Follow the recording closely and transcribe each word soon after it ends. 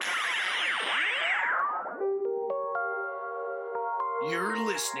You're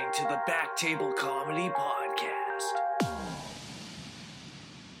listening to the Back Table Comedy Podcast.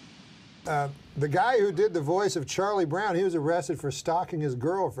 The guy who did the voice of Charlie Brown, he was arrested for stalking his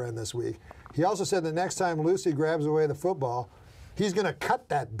girlfriend this week. He also said the next time Lucy grabs away the football, he's going to cut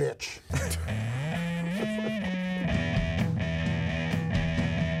that bitch.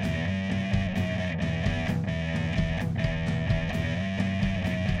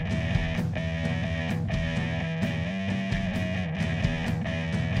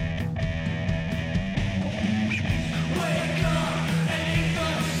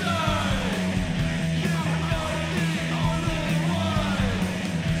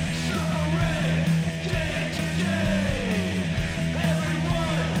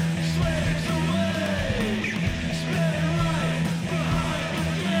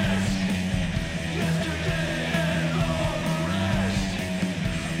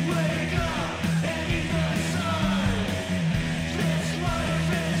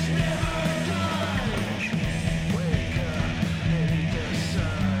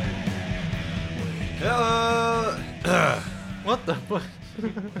 What the fuck?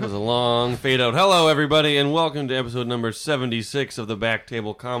 That was a long fade out. Hello, everybody, and welcome to episode number 76 of the Back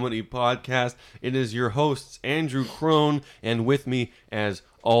Table Comedy Podcast. It is your hosts, Andrew Crone, and with me, as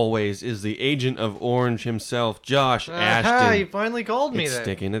always, is the agent of Orange himself, Josh Ashton. You finally called me that.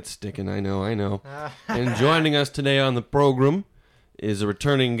 It's sticking, I know. And joining us today on the program is a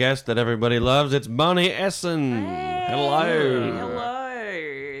returning guest that everybody loves. It's Bonnie Essen. Hey. Hello.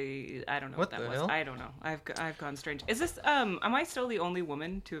 I don't know what that was. Hell? I don't know. I've gone strange. Is this am I still the only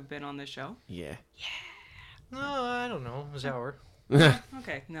woman to have been on this show? Yeah. No, I don't know. It was our.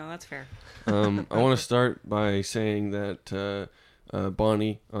 Okay, no, that's fair. I want to start by saying that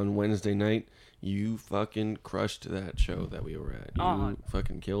Bonnie, on Wednesday night, you fucking crushed that show that we were at. You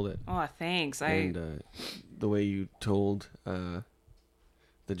fucking killed it. Oh, thanks. And the way you told the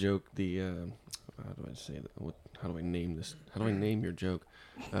joke, how do I say that? How do I name this? How do I name your joke?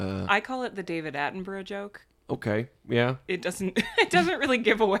 I call it the David Attenborough joke. Okay, yeah. It doesn't really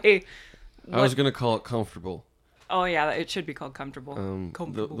give away. I was gonna call it comfortable. Oh yeah, it should be called comfortable.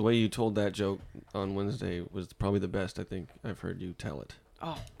 The way you told that joke on Wednesday was probably the best I think I've heard you tell it.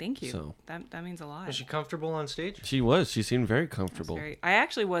 Oh, thank you. So that means a lot. Was she comfortable on stage? She was. She seemed very comfortable. I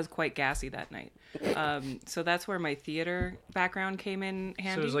actually was quite gassy that night. So that's where my theater background came in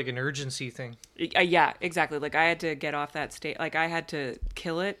handy. So it was like an urgency thing. Yeah, exactly. Like I had to get off that stage. Like I had to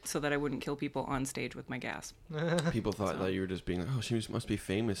kill it so that I wouldn't kill people on stage with my gas. People thought that you were just being like, oh, she must be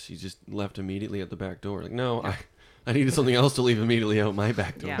famous. She just left immediately at the back door. Like, no, I needed something else to leave immediately out my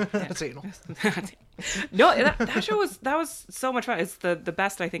back door. Yeah. That's anal. No, that show was so much fun. It's the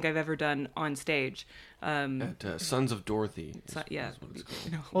best I think I've ever done on stage. At Sons of Dorothy. Is what it's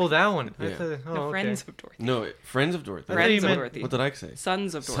called. No. Oh, that one. Yeah. Friends of Dorothy. No, Friends of Dorothy. Friends of Dorothy. What did I say?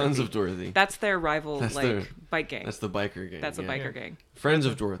 Sons of Dorothy. Sons of Dorothy. That's their rival, That's bike gang. That's the biker gang. That's a biker gang. Friends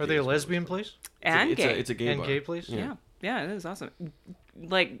of Dorothy. Are they a lesbian place? And gay. It's a gay bar. And gay place? Yeah, it is awesome.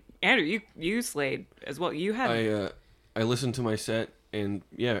 Like Andrew, you slayed as well. You had. I listened to my set, and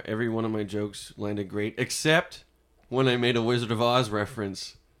yeah, every one of my jokes landed great, except when I made a Wizard of Oz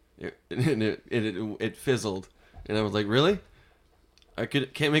reference, it fizzled, and I was like, really? I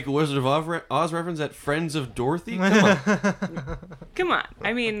can't make a Wizard of Oz reference at Friends of Dorothy? Come on. Come on.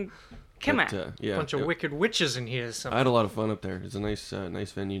 I mean, come on. Yeah, Bunch of wicked witches in here. I had a lot of fun up there. It's a nice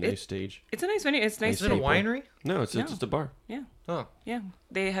venue, nice stage. It's a nice venue. It's nice. Is it a winery? No, it's just a bar. Yeah. Oh. Yeah.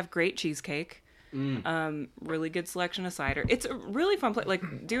 They have great cheesecake. Really good selection of cider. It's a really fun place.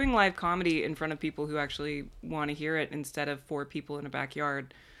 Like doing live comedy in front of people who actually want to hear it instead of 4 people in a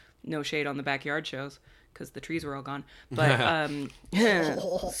backyard. No shade on the backyard shows because the trees were all gone. But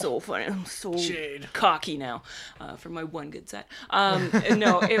so funny. I'm so cocky now for my one good set.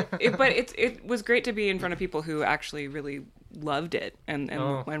 No, it was great to be in front of people who actually really loved it and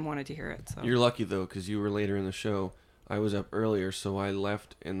wanted to hear it. So You're lucky though, because you were later in the show. I was up earlier, so I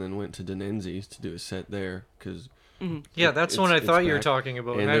left and then went to Denenzi's to do a set there because. Yeah, that's the one I thought you were talking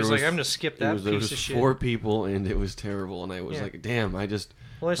about, and I was like, I'm gonna skip that piece of shit. There was 4 people, and it was terrible, and I was like, damn, I just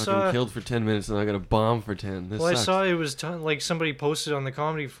fucking killed for 10 minutes, and I got a bomb for 10. This sucks. I saw it was like somebody posted on the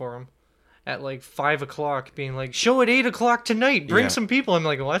comedy forum at like 5 o'clock, being like, show at 8 o'clock tonight. Bring some people. I'm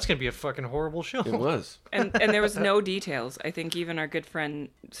like, well, that's gonna be a fucking horrible show. It was. And there was no details. I think even our good friend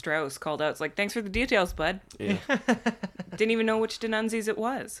Strauss called out. It's like, thanks for the details, bud. Yeah. Didn't even know which Denunzi's it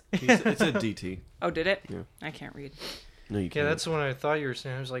was. It's a DT. Oh, did it? Yeah. I can't read. No, you can't. Yeah, that's the one I thought you were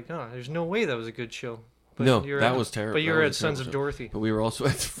saying. I was like, no, there's no way that was a good show. But no, that was terrible. But you were at Sons of Dorothy. But we were also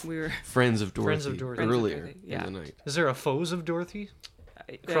at Friends of Dorothy, Friends of Dorothy. earlier Yeah. in the night. Is there a Foes of Dorothy?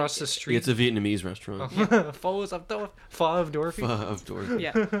 Across the street. It's a Vietnamese restaurant. Pho's of Dorothy. Of Dorothy.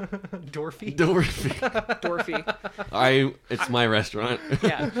 Yeah, Dorothy. Dorothy. Dorothy. It's my restaurant.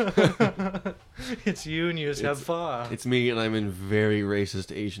 Yeah. It's you and you just have pho. It's me, and I'm in very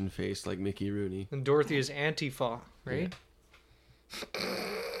racist Asian face like Mickey Rooney. And Dorothy is anti-pho, right?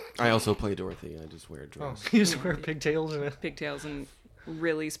 I also play Dorothy. I just wear a Oh, dress. you just wear pigtails and Pigtails and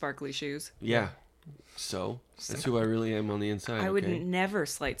really sparkly shoes. Yeah. So that's who I really am on the inside. I would okay? never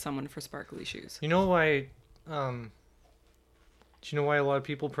slight someone for sparkly shoes. You know why? Do you know why a lot of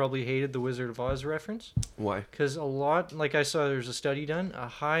people probably hated the Wizard of Oz reference? Why? Because a lot, like I saw, there's a study done. A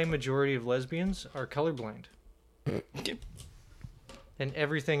high majority of lesbians are colorblind, and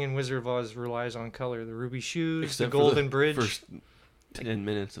everything in Wizard of Oz relies on color. The ruby shoes, Except the for golden bridge. First 10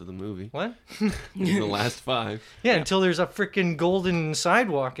 minutes of the movie. What? The last 5. Yeah, until there's a freaking golden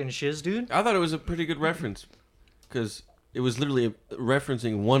sidewalk and shiz, dude. I thought it was a pretty good reference because it was literally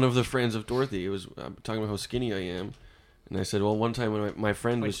referencing one of the friends of Dorothy. It was talking about how skinny I am. And I said, well, one time when my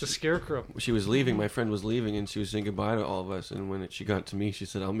friend Like was... the scarecrow. She was leaving, my friend was leaving, and she was saying goodbye to all of us. And when she got to me, she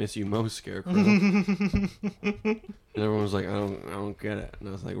said, I'll miss you most, Scarecrow. And everyone was like, I don't get it. And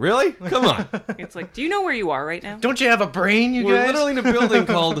I was like, really? Come on. It's like, do you know where you are right now? Don't you have a brain, you We're guys? literally in a building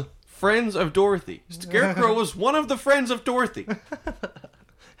called Friends of Dorothy. Scarecrow was one of the friends of Dorothy.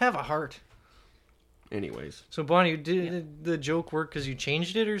 Have a heart. Anyways. So, Bonnie, did the joke work because you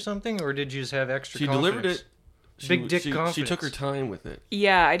changed it or something? Or did you just have extra She confidence? delivered it. Big dick she confidence. took her time with it.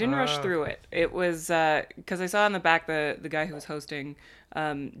 Yeah, I didn't rush through it. It was because I saw in the back the guy who was hosting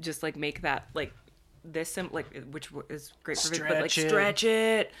just like make that like this which is great for video, but like stretch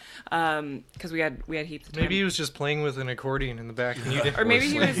it because we had heaps of time. Maybe he was just playing with an accordion in the back. And you did, or maybe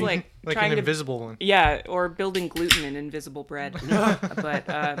he was like like trying an to invisible one. yeah, or building gluten in invisible bread. But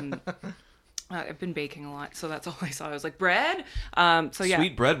I've been baking a lot, so that's all I saw. I was like bread. So yeah,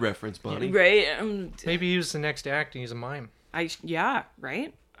 Sweet bread reference, Bonnie. right. Maybe he was the next act and he's a mime. Yeah,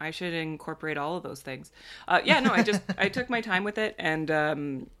 right. I should incorporate all of those things. Yeah, no, I took my time with it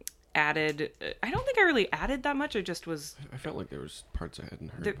and added. I don't think I really added that much. I just was. I felt like there was parts I hadn't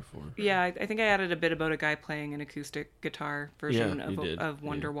heard before. Yeah, I think I added a bit about a guy playing an acoustic guitar version of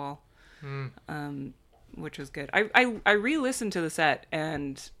Wonderwall, which was good. I re-listened to the set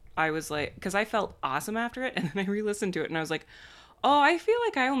and I was like, because I felt awesome after it, and then I re-listened to it and I was like, oh, I feel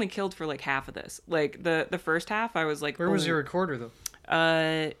like I only killed for like half of this. Like the first half, I was like, Where was your recorder though?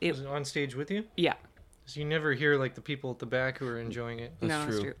 It Was it on stage with you? yeah. So you never hear like the people at the back who are enjoying it.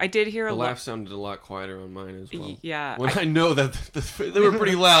 That's true. I did hear The a laugh sounded a lot quieter on mine as well. Yeah. When I know that they were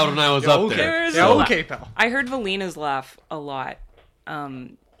pretty loud when I was up okay. there. There's Yeah, a okay, pal. I heard Valina's laugh a lot,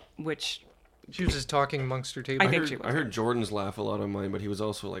 which She was just talking amongst her table. I think she was. I heard Jordan's laugh a lot on mine, but he was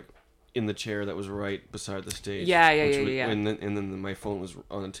also like in the chair that was right beside the stage. Yeah. And then my phone was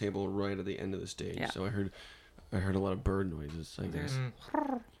on the table right at the end of the stage. Yeah. So I heard a lot of bird noises, I guess.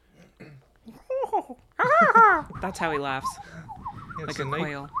 that's how he laughs, It's like the a night-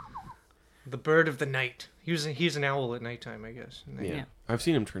 quail. The bird of the night. He's an owl at nighttime, I guess. Yeah. I've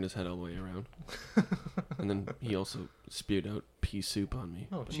seen him turn his head all the way around. And then he also spewed out pea soup on me.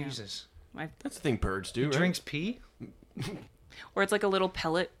 Oh Jesus! That's the thing birds do, He right? drinks pee. Or it's like a little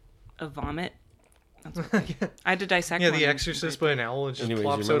pellet of vomit. I had to dissect. Yeah, one The and- Exorcist, but an owl and just Anyways,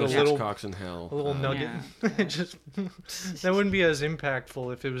 plops your out a mother's little cocks in hell. nugget. It just that wouldn't be as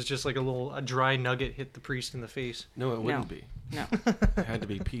impactful if it was just like a dry nugget hit the priest in the face. No, it wouldn't be. No. It had to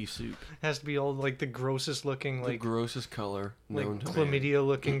be pea soup. It has to be all like the grossest looking, The like grossest color known to man. chlamydia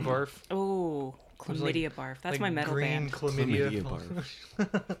looking barf. Oh, was like- chlamydia barf. That's like my metal green band. chlamydia. Chlamydia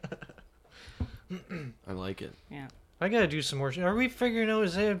barf. I like it. Yeah. I gotta do some more. Are we figuring out?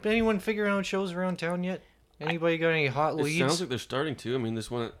 Is anyone figuring out shows around town yet? Anybody got any hot It leads? sounds like they're starting to. I mean,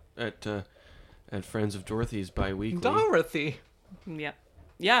 this one at Friends of Dorothy's bi-weekly. Dorothy. Yep.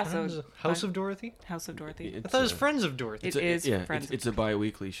 Yeah. So House of Dorothy. House of Dorothy. I thought it was Friends of Dorothy. It is yeah, Friends of it's a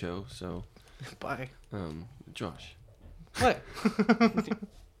bi-weekly show, so Bye. Josh. What?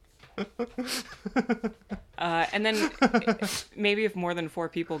 And then maybe if more than 4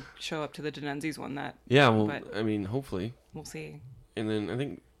 people show up to the Denenzi's one, Yeah, well, but- I mean, hopefully. we'll see. And then I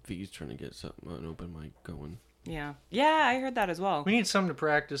think V's trying to get something an open mic going. Yeah. Yeah, I heard that as well. We need something to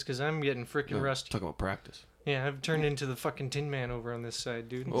practice because I'm getting freaking rusty. Talk about practice. Yeah, I've turned into the fucking Tin Man over on this side,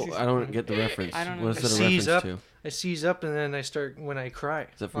 dude. Oh, I don't get the reference. I don't What is I that a seize reference up. to? I seize up and then I start when I cry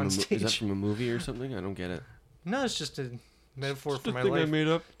Is that from on is stage. that from a movie or something? I don't get it. No, it's just a metaphor Just for a my thing I life. made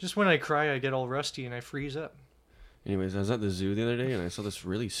up. Just when I cry, I get all rusty and I freeze up. Anyways, I was at the zoo the other day and I saw this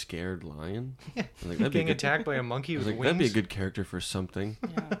really scared lion. I was like, that'd be a Getting good, attacked by a monkey I was with like, wings. that'd be a good character for something.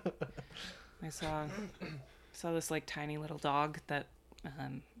 Yeah. I saw this like tiny little dog that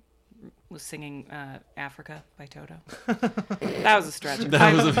was singing Africa by Toto. That was a stretch.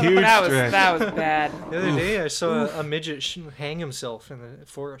 That was a huge stretch. That was bad. The other day I saw a midget hang himself in the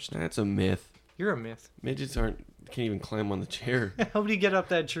forest. That's a myth. You're a myth. Midgets can't even climb on the chair. How would he get up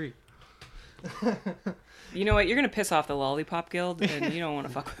that tree? You know what? You're going to piss off the Lollipop Guild, and you don't want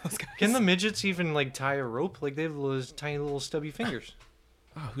to fuck with those guys. Can the midgets even like tie a rope? Like they have those tiny little stubby fingers.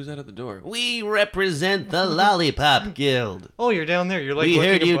 Oh, who's that at the door? We represent the Lollipop Guild. Oh, you're down there. You're like We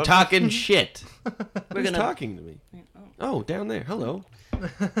heard looking you above talking shit. We're Who's gonna... talking to me? Oh, down there. Hello.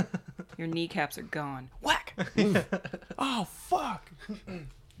 Your kneecaps are gone. Whack! Oh, fuck.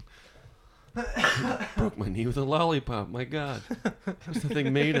 Broke my knee with a lollipop. My God. What's the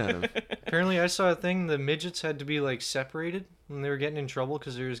thing made out of? Apparently, I saw a thing. The midgets had to be like separated when they were getting in trouble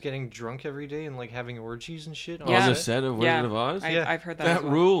because they were just getting drunk every day and like having orgies and shit. Yeah. On the set of Wizard of Oz? I've heard that. That as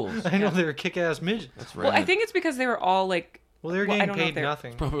well. rules. I know they were kick-ass midgets. That's Well, right. I think it's because they were all like. Well, they were Well, I getting don't know if paid they're-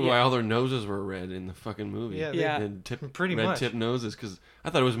 nothing. Probably why all their noses were red in the fucking movie. Yeah, Yeah. And Pretty red much. tip noses, because I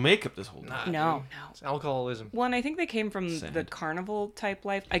thought it was makeup this whole time. No. It's alcoholism. Well, and I think they came from the Sad. carnival type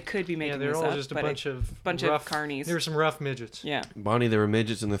life. I could be Yeah, making they're this all up, just a but bunch of of carnies. There were some rough midgets. Yeah. Bonnie, there were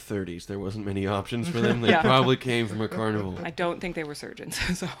midgets in the 30s. There wasn't many options for them. They Yeah. probably came from a carnival. I don't think they were surgeons,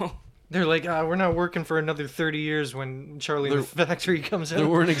 so. They're like, we're not working for another 30 years when Charlie and the Factory comes out. There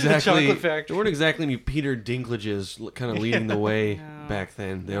weren't The exactly Chocolate Factory. any Peter Dinklages kind of leading the way No. back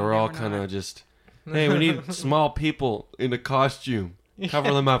then. They No, were they all were kind not. of just, hey, we need small people in a costume.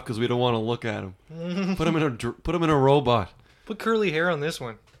 Cover them up because we don't want to look at them. Put them in a robot. Put curly hair on this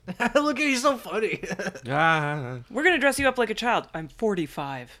one. Look at he's so funny. Ah, We're going to dress you up like a child. I'm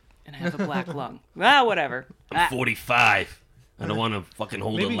 45 and I have a black lung. Whatever. I'm 45. I don't want to fucking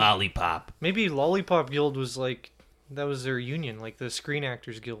hold Maybe- a lollipop. Maybe Lollipop Guild was like, that was their union, like the Screen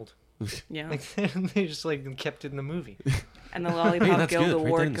Actors Guild. Yeah. Like they just like kept it in the movie. And the Lollipop that's Guild good. Right there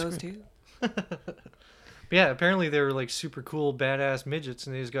Award in the goes script. to. But yeah, apparently they were like super cool, badass midgets,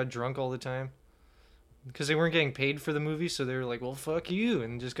 and they just got drunk all the time. Because they weren't getting paid for the movie, so they were like, well, fuck you,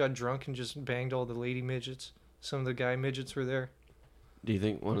 and just got drunk and just banged all the lady midgets. Some of the guy midgets were there. do you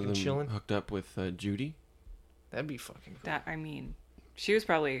think one of them Fucking chilling. hooked up with Judy? That'd be fucking cool. That, I mean, she was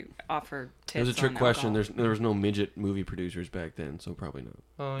probably off her tits. It was a trick on question. alcohol. There was no midget movie producers back then, so probably not.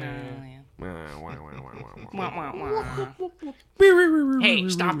 Oh, Oh, yeah. yeah. Wah, Wah, wah, wah. Hey,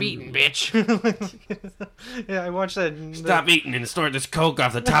 stop eating, bitch. Yeah, I watched that. Stop eating and snort this coke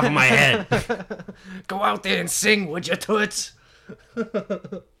off the top of my head. Go out there and sing, would you, toots?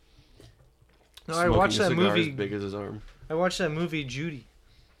 No, I watched that movie. as big as his arm. I watched that movie, Judy.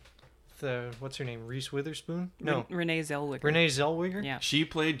 What's her name? Reese Witherspoon? No, Renee Zellweger. Renee Zellweger. Yeah. She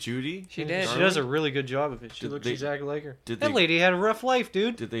played Judy. She did. She does a really good job of it. She Did looks they- exactly like her. did That they- lady had a rough life,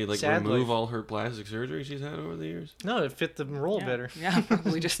 dude. Did they like Sad remove life. all her plastic surgery she's had over the years? No, it fit the role Yeah. better. Yeah,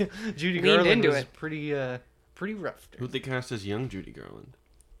 probably just. Judy leaned Garland into was it. pretty rough. Dude. Who'd they cast as young Judy Garland?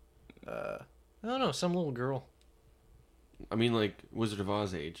 I don't know, some little girl. I mean, like Wizard of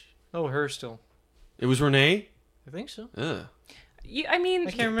Oz age. Oh, her still. It was Renee. I think so. Ugh. I mean,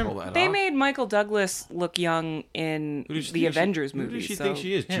 I can't remember. Pull that they off. made Michael Douglas look young in Who does she the think Avengers Who movie. does she so think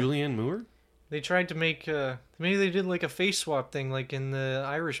she is? Yeah. Julianne Moore? They tried to make. Maybe they did like a face swap thing, like in The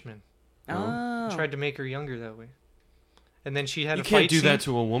Irishman. Oh. Tried to make her younger that way. And then she had You a can't fight do scene. that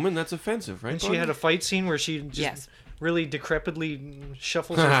to a woman. That's offensive, right? And she Bonnie? had a fight scene where she just Yes. really decrepitly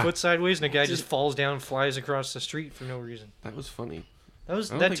shuffles her foot sideways, and a guy just falls down, and flies across the street for no reason. That was funny. That I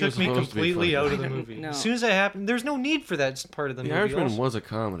don't that think it took was me supposed to be completely funny. out of the movie. No. As soon as that happened, there's no need for that part of the The movie. Irishman also. was a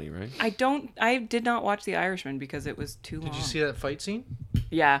comedy, right? I did not watch The Irishman because it was too long. Did you see that fight scene?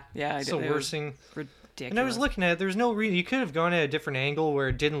 Yeah, I It's did. the It worst was thing. ridiculous. And I was looking at it. There's no reason. You could have gone at a different angle where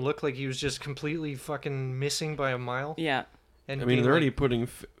it didn't look like he was just completely fucking missing by a mile. Yeah. And I mean, being they're already like, putting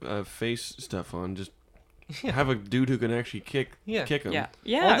face stuff on. Just have a dude who can actually kick Yeah. him. Yeah. all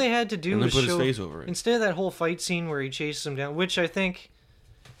Yeah. they had to do And then was put his show face over it. instead of that whole fight scene where he chases him down, which I think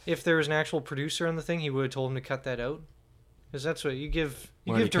if there was an actual producer on the thing, he would have told him to cut that out. Because that's what you give.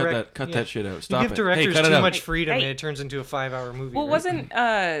 You Why give don't you direct. cut yeah. that shit out. You Stop give it. directors Hey, cut it too out. much freedom, Hey. and it turns into a 5-hour movie. Well,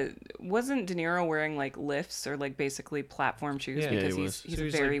 right? wasn't De Niro wearing like lifts or like basically platform shoes Yeah. Yeah, because he was. he's So a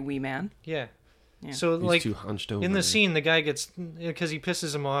he's, very wee man. Yeah. Yeah. So He's like too hunched over. in the scene, the guy gets because he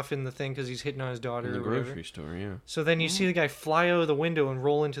pisses him off in the thing because he's hitting on his daughter in the or whatever. grocery store, yeah. So then you see the guy fly out of the window and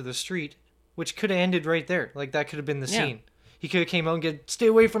roll into the street, which could have ended right there. Like that could have been the Yeah. scene. He could have came out and stay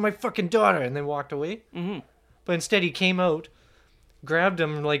away from my fucking daughter, and then walked away. Mm-hmm. But instead, he came out, grabbed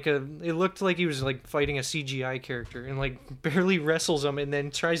him like it looked like he was like fighting a CGI character, and like barely wrestles him, and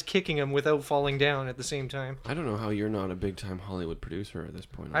then tries kicking him without falling down at the same time. I don't know how you're not a big time Hollywood producer at this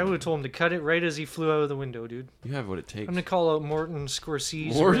point. I would have told him to cut it right as he flew out of the window, dude. You have what it takes. I'm gonna call out Morton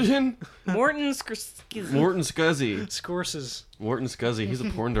Scorsese. Morton? Morton Scuzzee. Morton Scuzzee. Scorsese. Morton Scuzzee. He's a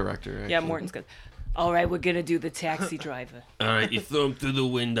porn director, actually. Yeah, Morton's good. All right, we're gonna do the taxi driver. All right, you throw him through the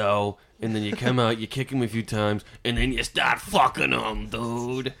window. And then you come out, you kick him a few times, And then you start fucking him,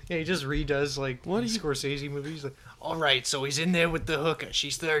 dude. Yeah, he just redoes like What are you- Scorsese movies. Like, all right, so he's in there with the hooker.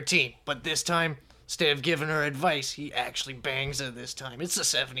 She's 13, but this time, instead of giving her advice, he actually bangs her this time. It's the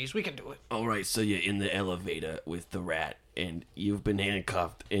 70s. We can do it. All right, so you're in the elevator with the rat, and you've been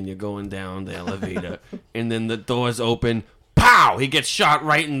handcuffed, and you're going down the elevator, and then the doors open. Pow! He gets shot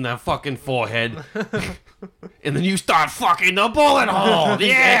right in the fucking forehead. And then you start fucking the bullet hole.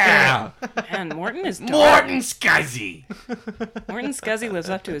 Yeah! Man, Morton is dark. Morton Scuzzee. Morton Scuzzee lives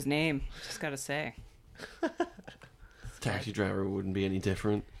up to his name. Just gotta say. Taxi Driver wouldn't be any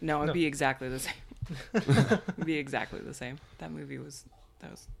different. No, it'd be exactly the same. It'd be exactly the same. That was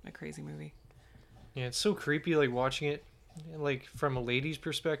a crazy movie. Yeah, it's so creepy, like watching it, like from a lady's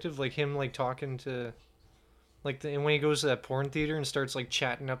perspective, like him like talking to, like and when he goes to that porn theater and starts like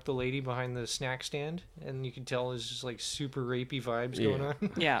chatting up the lady behind the snack stand, and you can tell there's just like super rapey vibes going on.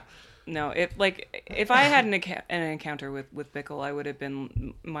 Yeah. No, if I had an encounter with Bickle, I would have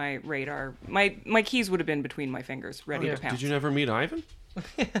been my radar. My keys would have been between my fingers, ready to pounce. Did you never meet Ivan?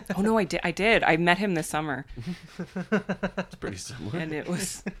 Oh no, I did. I met him this summer, It's pretty similar. and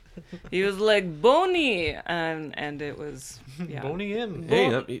he was like bony, and it was Bony him.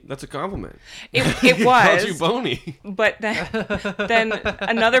 Hey, that's a compliment. It He calls you was. bony. But then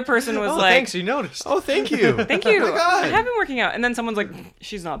another person was Oh, like, thanks, you noticed. Oh, thank you. "Thank you, Oh my God. I have been working out." And then someone's like,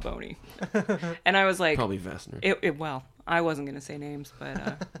 "She's not bony," and I was like, Probably Vestner. Well, I wasn't gonna say names, but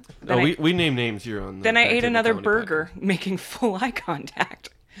No, then we name names here on the then I Back ate Table another Comedy burger, making full eye contact.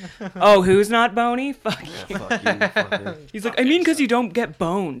 Oh, who's not bony? Fuck you. Podcast. Fuck you, fucker. He's like, I mean, because you don't get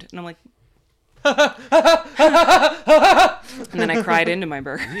boned. And I'm like, and then I cried into my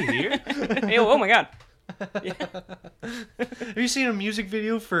burger. Oh my god. Have you seen a music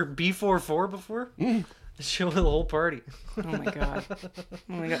video for B44 before? Show the whole party. Oh my god. Oh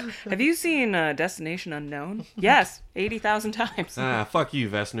my god. Have you seen Destination Unknown? Yes, 80,000 times. Ah, fuck you,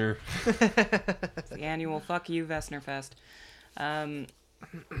 Vestner. It's the annual Fuck You Vestner Fest,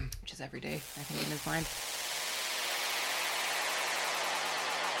 which is every day, I think, in his mind.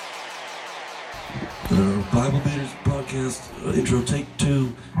 Bible Beaters podcast, intro take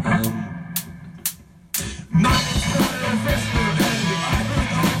 2.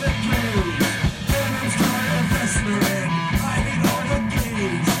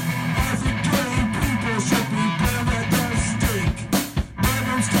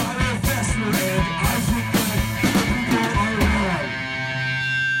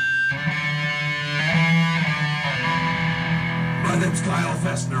 My name's Kyle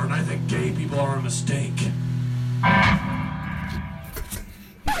Fessner, and I think gay people are a mistake.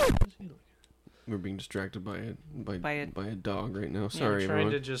 We're being distracted by a dog right now. I'm Sorry, trying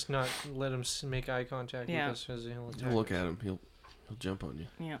everyone. to just not let him make eye contact Yeah. with us as he'll attack. Don't look at him. He'll jump on you.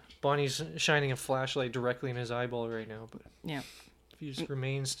 Yeah, Bonnie's shining a flashlight directly in his eyeball right now, but yeah. if you just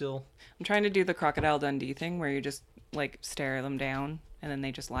remain still. I'm trying to do the Crocodile Dundee thing where you just like stare them down and then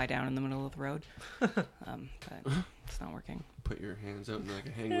they just lie down in the middle of the road. But it's not working. Put your hands out like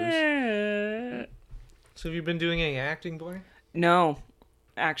a hang loose. So have you been doing any acting, boy? No,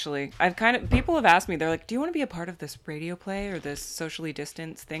 actually, people have asked me, they're like, do you want to be a part of this radio play or this socially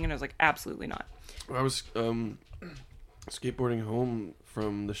distanced thing? And I was like, absolutely not. I was skateboarding home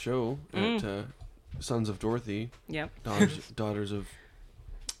from the show at Sons of Dorothy, Yep. Daughters of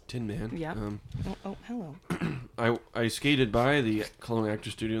Tin Man. Yep. Oh, hello. I skated by the Cologne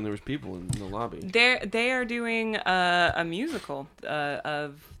Actor Studio and there was people in the lobby. They are doing a musical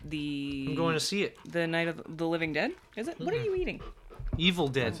of the. I'm going to see it. The Night of the Living Dead. Is it? What are you eating? Evil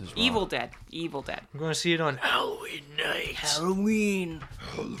Dead. Evil Dead. Evil Dead. I'm going to see it on Halloween night. Halloween.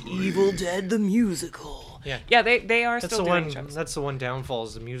 Evil Dead the musical. Yeah. Yeah, they are That's still the doing one. shows. That's the one downfall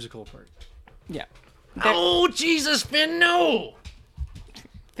is the musical part. Yeah. Oh Jesus, Finn! No.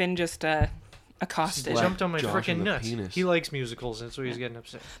 Finn just accosted. Jumped on my Josh freaking with a nuts. penis. He likes musicals. That's why he's getting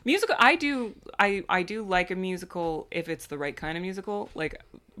upset. Musical. I do like a musical if it's the right kind of musical, like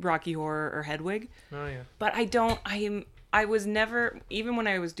Rocky Horror or Hedwig. Oh yeah. But I was never, even when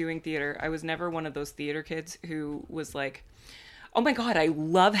I was doing theater, I was never one of those theater kids who was like, oh my God, I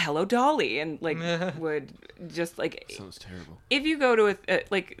love Hello Dolly. And like would just like, Sounds terrible. if you go to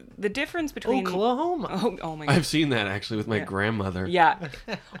like the difference between Oklahoma. oh my God. I've seen that actually with my grandmother. Yeah.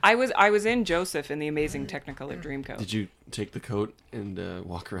 I was in Joseph in the Amazing Technicolor Dreamcoat. Did you take the coat and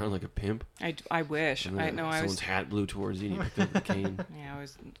walk around like a pimp? I wish. And I then know I someone's was hat blew towards you and you picked up the cane. yeah, I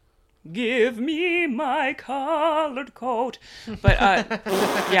was give me my colored coat. But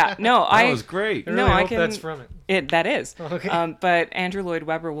yeah, no, That was great. I really I hope can that's from it. that is. Okay. But Andrew Lloyd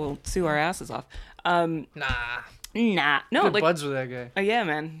Webber will sue our asses off. Nah. Nah. No, Good like buds with that guy. yeah,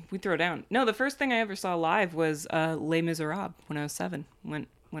 man, we throw down. No, the first thing I ever saw live was Les Miserables when I was 7. Went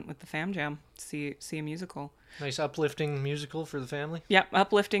with the fam jam to see a musical. Nice uplifting musical for the family. Yep,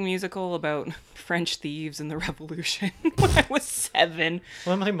 uplifting musical about French thieves and the Revolution when I was 7.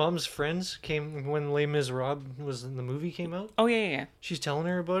 One of my mom's friends came when Les Miserables was in the movie came out. Oh yeah. She's telling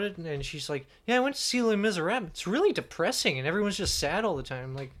her about it, and she's like, "Yeah, I went to see Les Miserables. It's really depressing, and everyone's just sad all the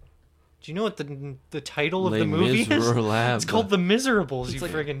time." Like, do you know what the title of Les the movie is? Miserables. It's called The Miserables. You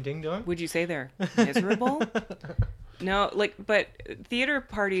like- friggin' ding dong. Would you say they're miserable? No, like, but theater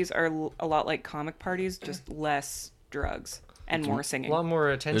parties are a lot like comic parties, just less drugs and more A singing. lot more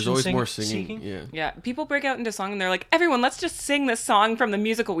attention. There's always more seeking. singing. Yeah. Yeah, people break out into song and they're like, "Everyone, let's just sing this song from the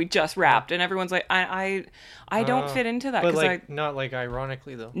musical we just rapped," and everyone's like, "I don't fit into that But because like, not like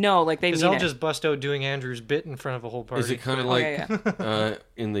ironically though. no, like they Because mean I'll it." just bust out doing Andrew's bit in front of a whole party. Is it kind of Oh, like yeah,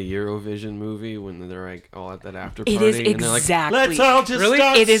 in the Eurovision movie when they're like all at that after party It is and they're like, exactly. let's all just Really?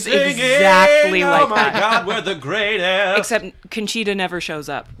 start It is singing. exactly like oh my that. God, we're the greatest. Except Conchita never shows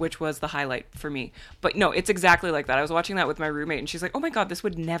up, which was the highlight for me. But no, it's exactly like that. I was watching that with my roommate, and she's like, "Oh my God, this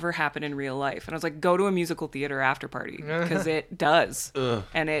would never happen in real life." And I was like, "Go to a musical theater after party because it does,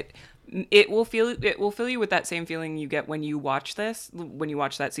 and it will fill you with that same feeling you get when you watch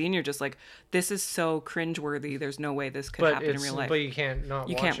that scene. You're just like, this is so cringeworthy. There's no way this could happen in real life. But you can't not.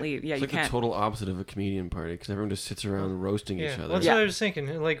 You watch can't it. leave. Yeah, It's you like the can't. total opposite of a comedian party because everyone just sits around roasting Yeah, each other. that's Yeah. what I was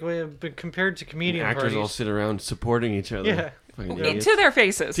thinking. Like, but compared to comedian Actors parties, all sit around supporting each other. Yeah. Fucking Yeah, idiots. to their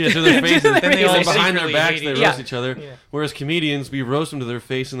faces. Yeah, to their faces. their Then they all And behind their secretly backs, hate they each roast other. each other. Yeah. Whereas comedians, we roast them to their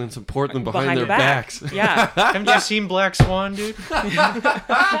face and then support them behind the their back. backs. Yeah, haven't you seen Black Swan, dude?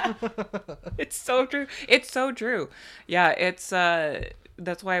 it's so true. It's so true. Yeah, it's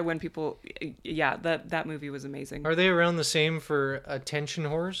that's why when people, yeah, that movie was amazing. Are they around the same for attention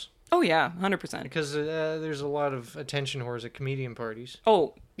whores? Oh yeah, 100%. Because there's a lot of attention whores at comedian parties.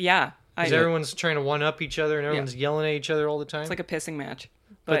 Oh yeah, Because everyone's trying to one up each other and everyone's yelling at each other all the time. it's like a pissing match.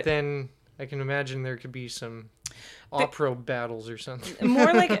 but then I can imagine there could be some opera battles or something.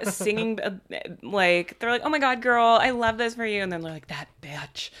 more like singing, like they're like, "Oh my God, girl, I love this for you," and then they're like, "That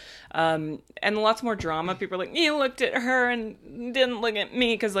bitch," and lots more drama. People are like, "You looked at her and didn't look at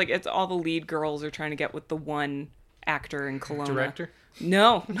me," because like it's all the lead girls are trying to get with the one actor in Kelowna. Director?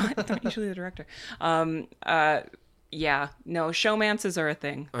 No, not usually the director. Yeah, no, showmances are a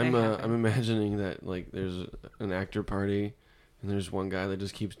thing. They I'm happen. imagining that like there's an actor party and there's one guy that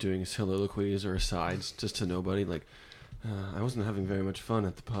just keeps doing soliloquies or asides just to nobody. Like, I wasn't having very much fun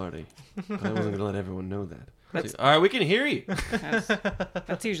at the party. But I wasn't gonna let everyone know that. It's like, all right, we can hear you.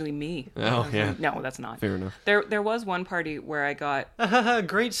 That's usually me. Oh yeah, No, that's not. fair enough. There was one party where I got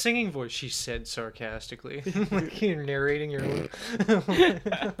Great singing voice, she said sarcastically. Like you're narrating your own.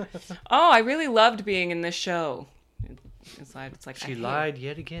 I really loved being in this show. Inside, it's like She I hate- lied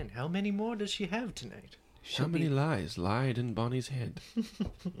yet again. How many more does she have tonight? How many lies lied in Bonnie's head?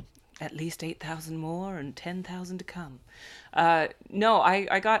 At least 8,000 more and 10,000 to come. No,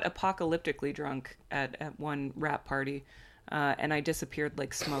 I got apocalyptically drunk at one rap party, and I disappeared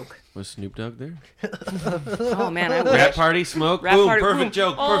like smoke. Was Snoop Dogg there? Oh man, I wish. Rap party, smoke, Rap boom, party, perfect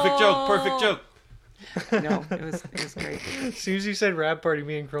boom. joke, perfect joke, perfect Oh. joke. No, it was great. As soon as you said rap party,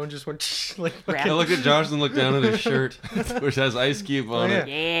 me and Crone just went like. Rap. I looked at Josh and looked down at his shirt, which has Ice Cube on Oh, it.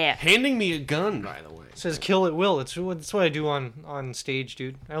 Yeah. Handing me a gun, by the way. It says kill at will. It's what I do on stage,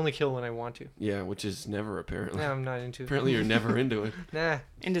 dude. I only kill when I want to. Yeah, which is never apparently. Nah, I'm not into it. Apparently, you're never into it. Nah,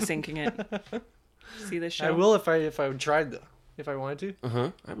 Into sinking it. See this show? I will if I tried though. If I wanted to. Uh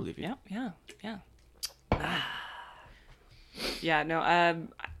huh. I believe you. Yeah. Yeah, no,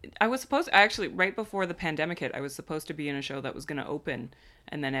 I was supposed to, actually, right before the pandemic hit, I was supposed to be in a show that was going to open,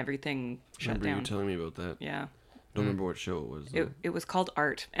 and then everything shut Remember you down. telling me about that? Yeah. Don't remember what show it was. Though. It was called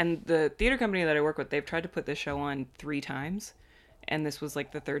Art. And the theater company that I work with, they've tried to put this show on 3 times, and this was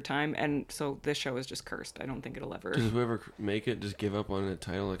like the 3rd time, and so this show is just cursed. I don't think it'll ever... Does whoever make it just give up on the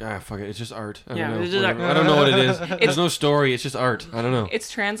title? Like, fuck it, it's just art. I Yeah, don't know. it's just Whatever. art. I don't know what it is. There's no story. It's just art. I don't know. It's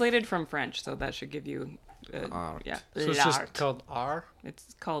translated from French, so that should give you... Art. Yeah. So it's just L'art. called R.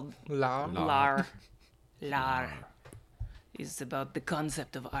 It's called La. L'art. L'art. is about the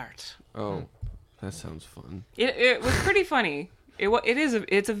concept of art. Oh, that sounds fun. It was pretty funny.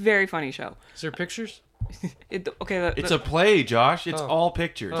 It's a very funny show. Is there pictures? It's a play, Josh. It's all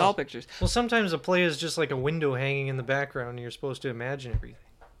pictures. It's all pictures. Well, sometimes a play is just like a window hanging in the background, and you're supposed to imagine everything.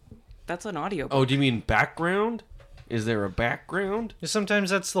 That's an audio book. Oh, do you mean background? Is there a background? Sometimes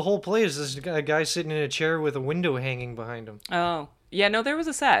that's the whole play. Is this a guy sitting in a chair with a window hanging behind him? Oh, yeah. No, there was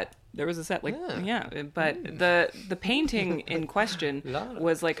a set. But the painting in question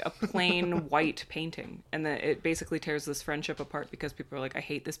was like a plain white painting, and then it basically tears this friendship apart because people are like, I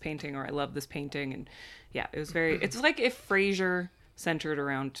hate this painting or I love this painting, and yeah, it was very. It's like if Frasier centered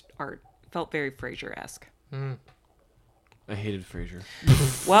around art. It felt very Frasier-esque. I hated Frasier.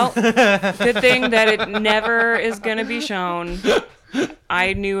 Well, good thing that it never is going to be shown.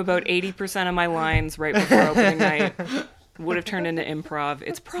 I knew about 80% of my lines right before opening night. Would have turned into improv.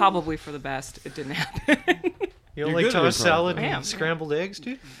 It's probably for the best. It didn't happen. You don't You're like good at tossed improv, salad though. and scrambled eggs,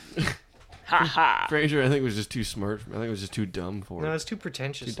 dude? Ha ha. Frasier, I think, was just too smart. I think it was just too dumb for No, it. it's too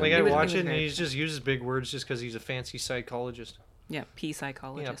pretentious. Too Like, dumb. I It watch was it, and very- he just uses big words just because he's a fancy psychologist. Yeah, P Yeah,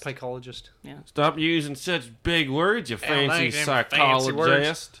 psychologist. psychologist. Stop using such big words, you fancy like them fancy psychologist.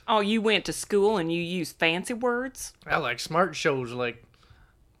 words. Oh, you went to school and you use fancy words? I like smart shows like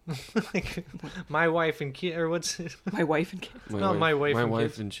My Wife and Kid, or what's it? My wife and kids. Not My Wife My and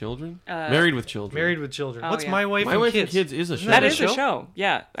Wife Kids. and Children? Married with Children. Married with Children. Oh, What's yeah. My Wife My and Wife Kids? and Kids is a show. That a is a show? show.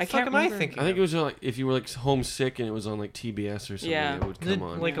 Yeah, I Fuck can't am I remember. thinking? I think it was like if you were like homesick and it was on like TBS or something, Yeah. it would Did, come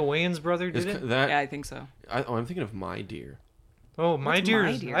on. like a Wayans brother It's did it? that. Yeah, I think so. I'm thinking of My Dear. Oh, My What's Dear.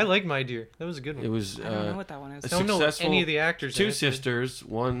 My Dear? I like My Dear. That was a good one. It was I don't know what that one is. a I don't know successful any of the actors. in two it, but- sisters,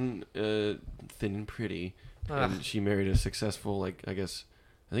 one thin and pretty, and Ugh. she married a successful, like I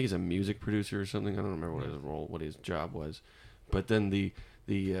think he's a music producer or something. I don't remember what his job was, but then the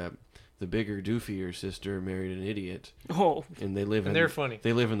bigger, doofier sister married an idiot, Oh, and they live. And they're funny.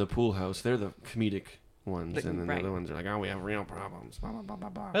 They live in the pool house. They're the comedic ones, and then right. the other ones are like, oh, we have real problems. Blah, blah, blah, blah,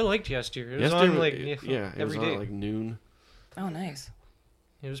 blah. I liked Yesterday. It was Yesterday on like it was every on day. at like noon. oh, nice.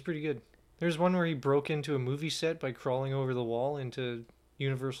 It was pretty good. There's one where he broke into a movie set by crawling over the wall into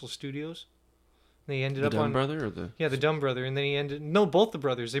Universal Studios. They ended The up Dumb on brother or the yeah, the dumb brother, and then he ended both the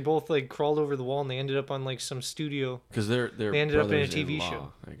brothers. They both like crawled over the wall and they ended up on like some studio. because they're They ended up in a brothers TV law,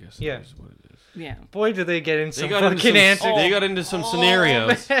 show. I guess. Yeah. Is what it is. Yeah. Boy, did they get in They some got into fucking some, answers. They got into some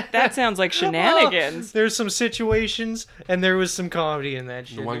scenarios. That sounds like shenanigans. There's some situations, and there was some comedy in that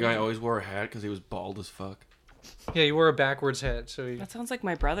shit. The one guy always wore a hat because he was bald as fuck. Yeah, he wore a backwards hat, so he. That sounds like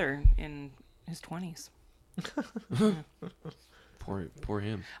my brother in his 20s. Poor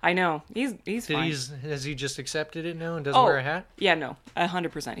him. I know. He's fine. Has he just accepted it now and doesn't Oh, wear a hat? Yeah, no.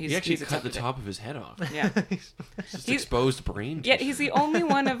 100%. He actually he's cut the accepted it. top of his head off. Yeah. Just He's- exposed brain. Yeah, tissue. he's the only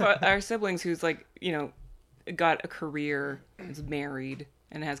one of our siblings who's like, got a career, is married,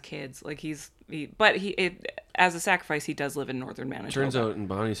 and has kids. Like as a sacrifice, he does live in northern Manitoba. Turns out in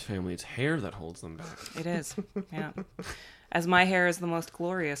Bonnie's family, it's hair that holds them back. It is. Yeah. As my hair is the most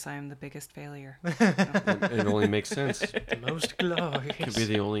glorious, I am the biggest failure. It only makes sense. The most glorious. Could be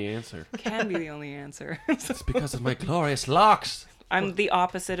the only answer. Can be the only answer. It's because of my glorious locks. I'm the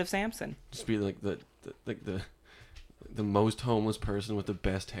opposite of Samson. Just be like the most homeless person with the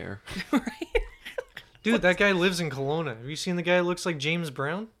best hair. Dude, that guy lives in Kelowna. Have you seen the guy who looks like James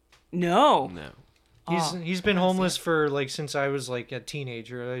Brown? No. No. He's been homeless for like since I was like a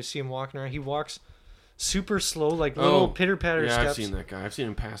teenager. I see him walking around. He walks super slow, like little pitter patter yeah, steps. I've seen that guy. I've seen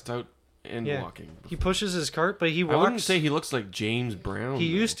him passed out and Yeah. walking. He pushes his cart, but he I wouldn't walks. say he looks like James Brown. He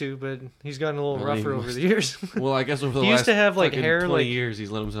though. used to, but he's gotten a little Well, he rougher over must- the years. Well, I guess over the He last used to have, like, fucking hair, 20 like- years, he's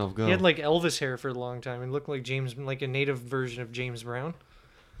let himself go. He had like Elvis hair for a long time and looked like like a native version of James Brown.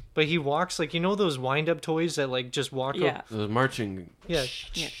 But he walks like those wind-up toys that like just walk. Yeah. The marching. Yeah.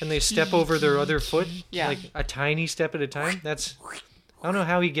 Yeah. And they step over their other foot. Yeah. Like a tiny step at a time. That's. I don't know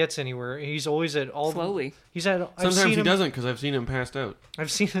how he gets anywhere. He's always at all. Slowly. He's at. I've Sometimes seen he him, doesn't because I've seen him passed out. I've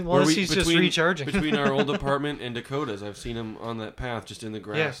seen him. Where Well, we- he's just recharging. Between our old apartment and Dakota's, I've seen him on that path, just in the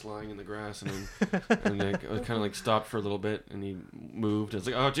grass, lying in the grass, and then kind of like stopped for a little bit, and he moved. It's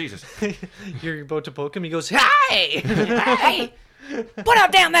like, oh Jesus! You're about to poke him. He goes, "Hey, Hey! Put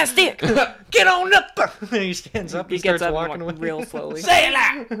out down that stick! get on up!" And he stands up He and gets starts up walking away. real slowly. Say it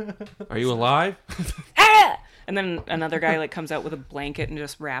loud. Are you alive? Ah! And then another guy like comes out with a blanket and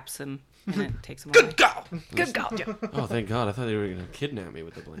just wraps him, and it takes him away. Good God. Good God. Yeah. Oh, thank God! I thought they were going to kidnap me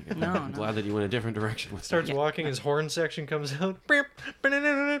with the blanket. No, I'm no. glad that you went a different direction with Starts that. walking. His horn section comes out.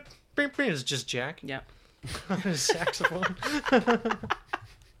 It's just Jack. Yeah. His saxophone.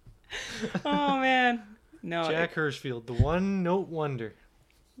 Oh man. No. Jack Hirschfield, the one-note wonder.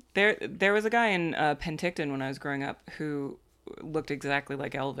 There was a guy in Penticton when I was growing up who looked exactly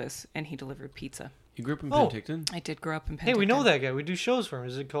like Elvis, and he delivered pizza. You grew up in Oh. Penticton? I did grow up in Penticton. Hey, we know that guy. We do shows for him.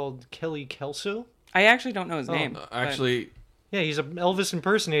 Is it called Kelly Kelso? I actually don't know his name. but- Actually, Yeah, he's an Elvis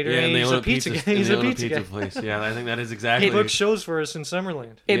impersonator. yeah, and and they he's own a pizza guy. He's they a own pizza guy. place. Yeah, I think that is exactly. He books shows for us in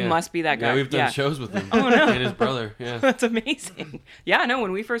Summerland. It Yeah. must be that guy. Yeah, we've done shows with him. Oh, no. And his brother. Yeah. That's amazing. Yeah, no.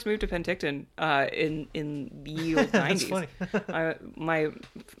 When we first moved to Penticton in the old That's 90s,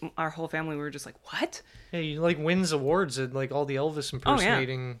 funny. our whole family we were just like, what? Yeah, he like wins awards at like all the Elvis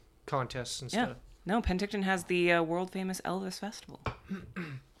impersonating contests and Yeah. stuff. No, Penticton has the world famous Elvis Festival.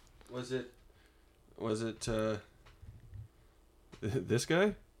 Was it this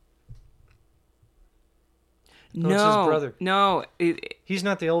guy? No, it's his brother. No, He's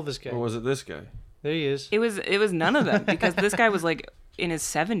not the Elvis guy. Or was it this guy? There he is. it was none of them because this guy was like in his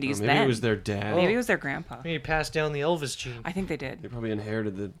 70s Or maybe then. it was their dad. Maybe it was their grandpa. He passed down the Elvis gene. I think they did. They probably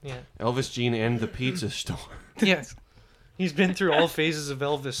inherited the Yeah. Elvis gene and the pizza store. Yes. He's been through all phases of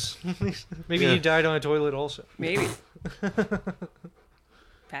Elvis. Maybe Yeah. he died on a toilet also Maybe.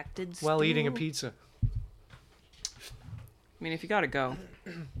 Facted while eating a stool. pizza. I mean, if you gotta go.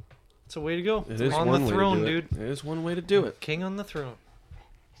 It's a way to go. It is On one the way throne, to do dude. it. It is one way to do it. King on the throne.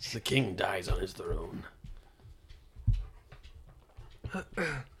 The king dies on his throne.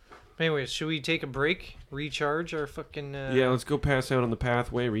 Anyways, should we take a break? Recharge our fucking... Yeah, let's go pass out on the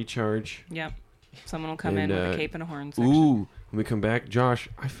pathway, recharge. Yep. Someone will come in And, with a cape and a horn section. Ooh, when we come back, Josh,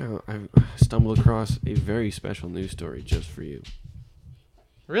 I stumbled across a very special news story just for you.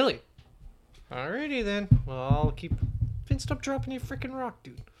 Really? Alrighty then. Well, I'll keep... Finn, stop dropping your freaking rock,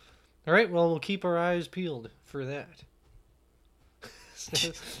 dude. Alright, well, we'll keep our eyes peeled for that.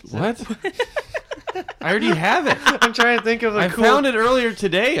 What? I already have it. I'm trying to think of a I cool... found it earlier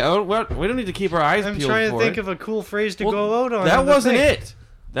today. We don't need to keep our eyes I'm peeled trying to for think it. of a cool phrase to Well, go out on. That in the wasn't thing. it.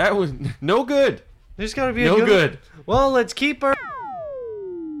 That was no good. There's gotta be a No good. Well, let's keep our...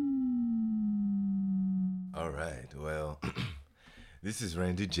 All right, well, this is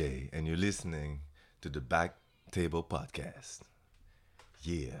Randy J, and you're listening to the Back Table Podcast.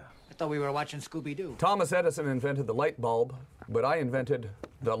 Yeah. I thought we were watching Scooby-Doo. Thomas Edison invented the light bulb, but I invented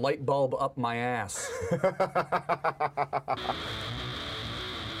the light bulb up my ass.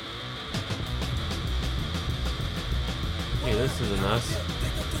 Hey, this isn't us.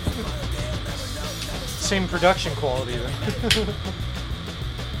 Same production quality, though.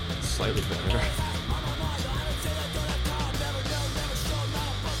 Slightly better.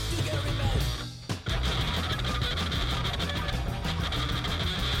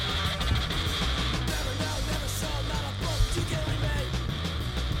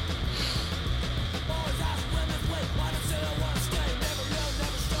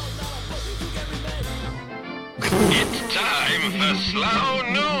 It's time for Slow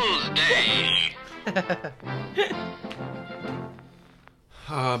News Day.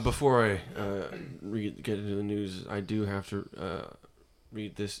 Before I get into the news, I do have to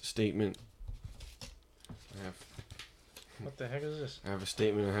read this statement. What the heck is this? I have a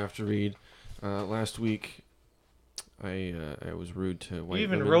statement I have to read. Last week, I was rude to white You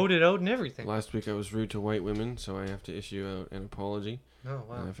even women. wrote it out and everything. Last week I was rude to white women, so I have to issue out an apology. Oh,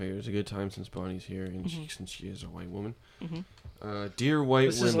 wow. And I figure it's a good time since Bonnie's here, and since she is a white woman. Mhm. Dear white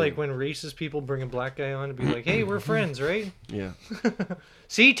This women. is like when racist people bring a black guy on to be like, hey, we're friends, right? Yeah.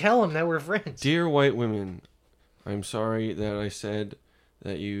 See, tell him that we're friends. Dear white women, I'm sorry that I said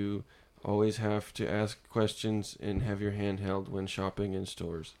that you always have to ask questions and have your hand held when shopping in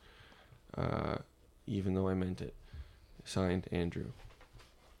stores. Even though I meant it. Signed, Andrew.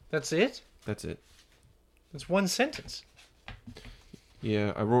 That's it? That's it. It's one sentence.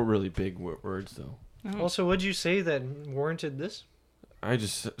 Yeah, I wrote really big words, though. Also, what'd you say that warranted this? I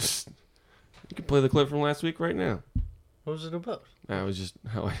just... You can play the clip from last week right now. What was it about? I was just...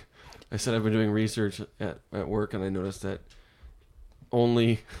 how I said I've been doing research at work, and I noticed that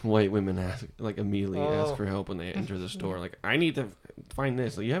only white women ask, like, immediately ask for help when they enter the store. Like, I need to find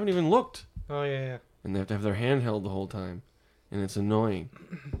this. Like, you haven't even looked. Oh, yeah. And they have to have their hand held the whole time. And it's annoying.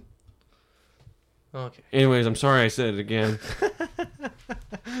 Okay. Anyways, I'm sorry I said it again.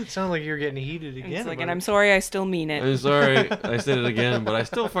 Sound like you're getting heated again. It's like, about and it. I'm sorry, I still mean it. I'm sorry I said it again, but I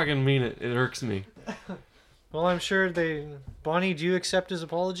still fucking mean it. It irks me. Well, I'm sure they... Bonnie, do you accept his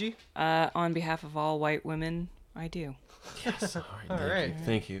apology? On behalf of all white women, I do. Yes. All right.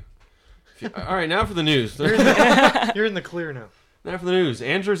 Thank you. All right, now for the news. You're in the clear now. Now for the news.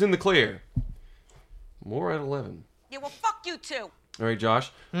 Andrew's in the clear. More at 11. Yeah, well, fuck you too. All right,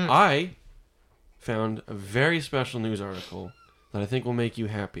 Josh. I found a very special news article that I think will make you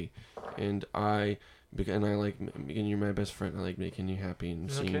happy. And I And I like making you my best friend. I like making you happy and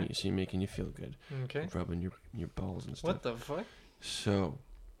Okay. making you feel good. Okay. Rubbing your balls and stuff. What the fuck? So,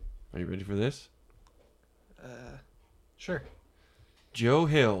 are you ready for this? Sure. Joe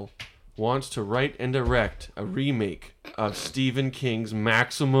Hill wants to write and direct a remake of Stephen King's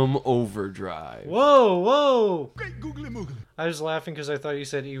Maximum Overdrive. Whoa, whoa! I was laughing because I thought you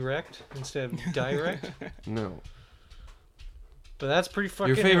said erect instead of direct. No. But that's pretty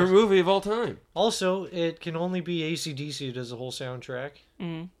fucking... Your favorite movie of all time. Also, it can only be AC/DC that does the whole soundtrack.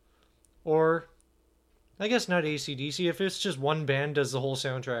 Or, I guess not AC/DC. If it's just one band does the whole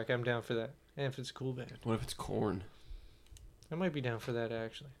soundtrack, I'm down for that. And if it's a cool band. What if it's Korn? I might be down for that,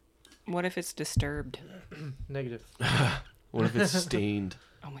 actually. What if it's Disturbed? Negative. What if it's Stained?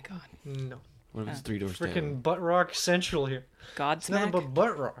 Oh my god. No. What if it's Three Doors Down? Freaking butt rock central here. It's nothing Godsmack? but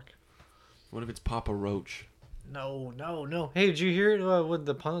butt rock. What if it's Papa Roach? No. Hey, did you hear it with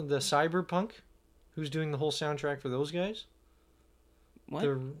the Cyberpunk? Who's doing the whole soundtrack for those guys? What?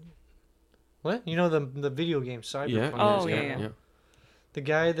 What? You know the video game Cyberpunk? Yeah. Oh, yeah. The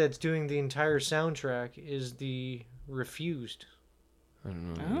guy that's doing the entire soundtrack is the Refused. I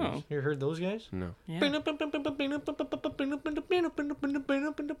don't know. Oh. You ever heard those guys? No. Yeah.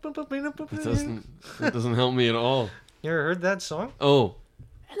 That doesn't help me at all. You ever heard that song? Oh.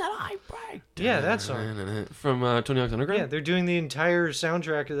 Yeah, that song. From Tony Hawk's Underground? Yeah, they're doing the entire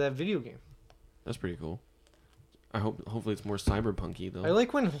soundtrack of that video game. That's pretty cool. Hopefully it's more cyberpunky though. I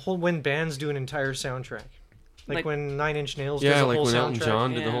like when bands do an entire soundtrack. Like when Nine Inch Nails does yeah, a like whole when soundtrack. Elton John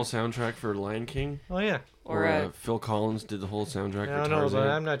did the Yeah. whole soundtrack for Lion King. Oh yeah. Or Phil Collins did the whole soundtrack I for don't know, Tarzan. but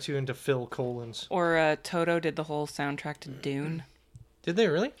I'm not too into Phil Collins. Or Toto did the whole soundtrack to Dune. Did they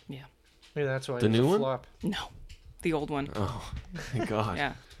really? Yeah. Maybe that's why The it was new a one? flop. No. The old one. Oh, thank God.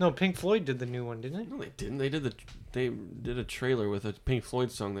 Yeah. No, Pink Floyd did the new one, didn't No, they didn't. They did a trailer with a Pink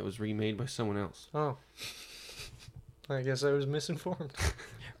Floyd song that was remade by someone else. they? Oh. I guess I was misinformed.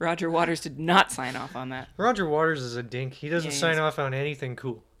 Roger Waters did not sign off on that. Roger Waters is a dink. He doesn't Yeah, he sign is. off on anything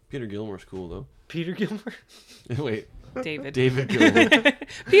cool. Peter Gilmore's cool though. Peter Gilmore? Wait, David. David Gilmour.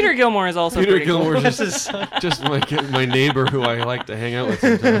 Peter Gilmore is also Peter pretty Gilmore's That's cool. his son. just my neighbor who I like to hang out with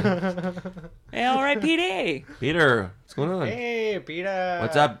sometimes. Hey, all right, Pete. Peter, what's going on? Hey, Peter.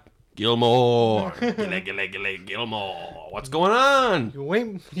 What's up, Gilmore? Gilmore. What's going on?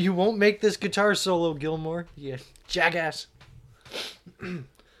 You won't make this guitar solo, Gilmore. You jackass.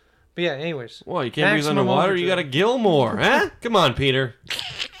 But yeah, anyways. Well, you can't breathe Maximum underwater. You Overdrive. got a Gilmore, huh? Come on, Peter.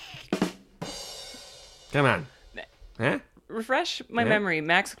 Come on. Huh? Refresh my Yeah. memory.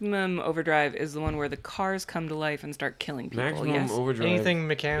 Maximum Overdrive is the one where the cars come to life and start killing people. Maximum yes. Overdrive Anything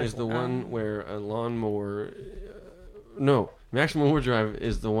mechanical. is the one where a lawnmower. No, Maximum Overdrive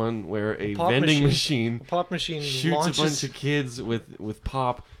is the one where a Pop vending machine. machine Pop machine shoots launches. a bunch of kids with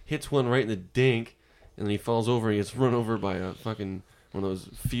pop, hits one right in the dink, and then he falls over and gets run over by a fucking one of those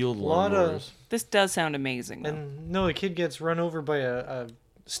field Lot of- lawnmowers. This does sound amazing, though. And no, the kid gets run over by a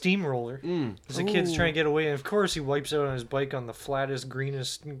steamroller. Mm. Because the kid's Ooh. trying to get away, and of course he wipes out on his bike on the flattest,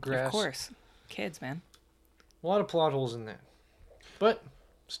 greenest grass. Of course. Kids, man. A lot of plot holes in that. But,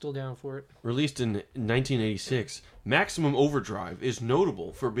 still down for it. Released in 1986, Maximum Overdrive is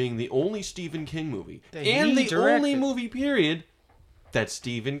notable for being the only Stephen King movie That and he the only directed. movie period that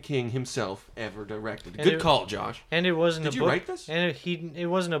Stephen King himself ever directed. And Good it- call, Josh. And it wasn't Did a you book. write this? And it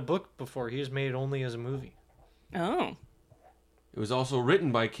wasn't a book before. He just made it only as a movie. Oh. It was also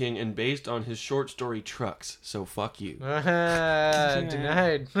written by King and based on his short story Trucks, so fuck you.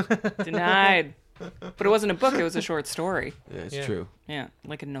 Denied. Denied. But it wasn't a book, it was a short story. Yeah, it's Yeah. true. Yeah,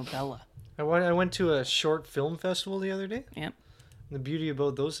 like a novella. I went to a short film festival the other day. Yep. The beauty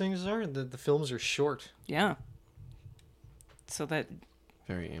about those things are that the films are short. Yeah. So that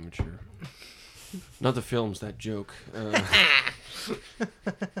Very amateur. Not the films, that joke.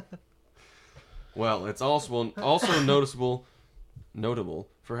 Well, it's also notable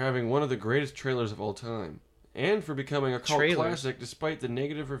for having one of the greatest trailers of all time, and for becoming a cult Trailers? classic despite the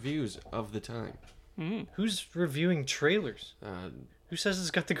negative reviews of the time. Who's reviewing trailers? Who says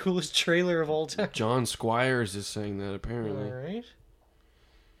it's got the coolest trailer of all time? John Squires is saying that All apparently. right.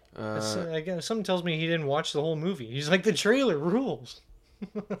 Uh, I guess something tells me he didn't watch the whole movie. He's like, the trailer rules.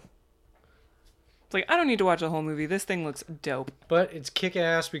 it's like I don't need to watch the whole movie. This thing looks dope. But it's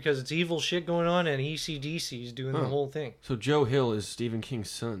kick-ass because it's evil shit going on, and ECDC's doing the whole thing. so Joe Hill is Stephen King's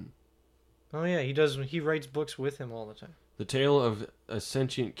son. Oh yeah, he does. He writes books with him all the time. The tale of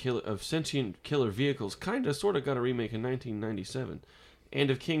sentient killer vehicles sort of got a remake in 1997. And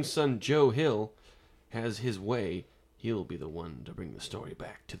if King's son Joe Hill has his way, he'll be the one to bring the story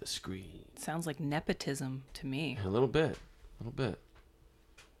back to the screen. Sounds like nepotism to me. A little bit.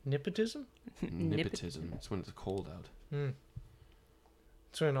 Nepotism? Nepotism. It's when it's cold out.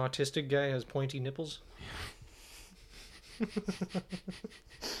 So an autistic guy has pointy nipples?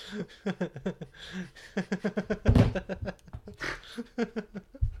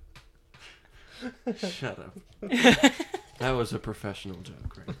 Shut up. That was a professional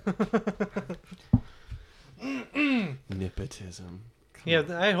joke, right? Nepotism. Yeah,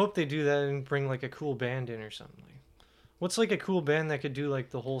 I hope they do that and bring like a cool band in or something. What's like a cool band that could do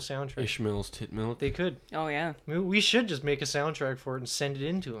like the whole soundtrack? Ishmael's Tit Milk. They could. Oh yeah. We should just make a soundtrack for it and send it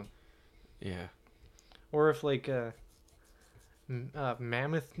in to them. Yeah. Or if like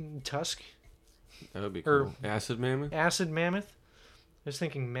Mammoth Tusk. That would be Or- cool. Acid Mammoth? Acid Mammoth. I was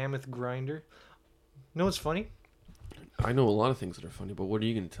thinking Mammoth Grinder. No, it's funny. I know a lot of things that are funny, but what are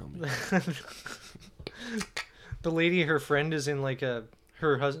you going to tell me? The lady, her friend is in like her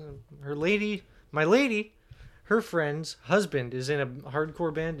friend's husband is in a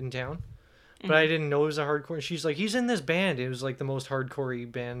hardcore band in town. But I didn't know it was a hardcore. She's like, he's in this band. It was like the most hardcore-y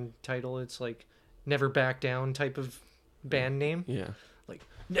band title. It's like Never Back Down type of band name. Yeah. Like,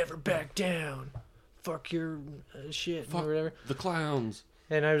 Never Back Down. Fuck your shit Fuck or whatever. the clowns.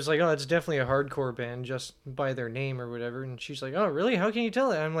 And I was like, oh, it's definitely a hardcore band just by their name or whatever. And she's like, oh, really? How can you tell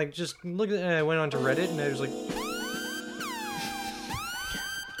that? I'm like, just look at it. And I went onto Reddit and I was like...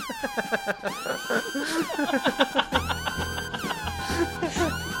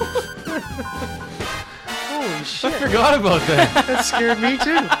 Holy shit. I forgot about that. That scared me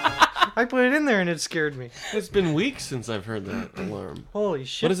too. I put it in there and it scared me. It's been weeks since I've heard that alarm. Holy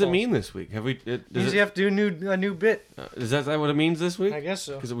shit. What does it mean this week? Have we? Means you have to do a new bit. Is that what it means this week? I guess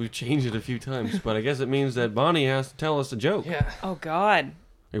so. Because we've changed it a few times, but I guess it means that Bonnie has to tell us a joke. Yeah. Oh God.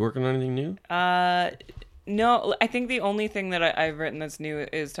 Are you working on anything new? No. I think the only thing that I've written that's new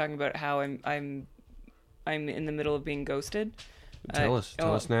is talking about how I'm in the middle of being ghosted. Tell us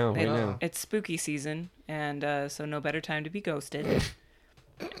now, right now. It's spooky season, and so no better time to be ghosted.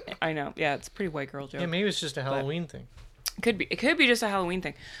 I know. Yeah, it's a pretty white girl joke. Yeah, maybe it's just a Halloween thing. It could be just a Halloween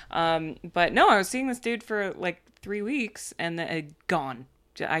thing. But no, I was seeing this dude for like 3 weeks and then gone.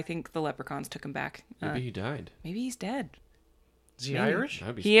 I think the leprechauns took him back. Maybe he died. Maybe he's dead. Is he Maybe. Irish?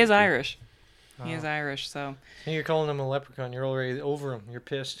 That'd be He is spooky. Irish. He is Irish, so And you're calling him a leprechaun. You're already over him. You're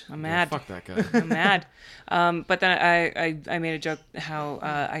pissed. I'm mad. Fuck that guy. I'm mad. But then I made a joke how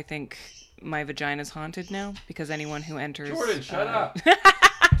I think my vagina's haunted now because anyone who enters Jordan, shut up.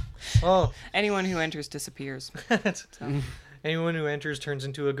 Oh. anyone who enters disappears. So, Anyone who enters turns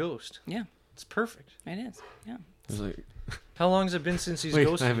into a ghost. yeah, it's perfect. it is. Yeah. It's like, How long has it been since he's Wait,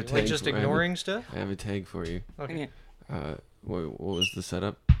 ghosted? I have a you? tag Like just for- I have a- ignoring stuff? I have a tag for you. Okay. What was the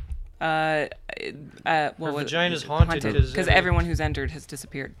setup? Her vagina's haunted because everyone who's entered has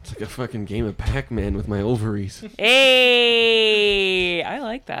disappeared. It's like a fucking game of Pac-Man with my ovaries. Hey, I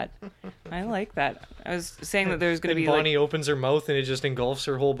like that. I like that. I was saying that there's going to Then be Bonnie opens her mouth and it just engulfs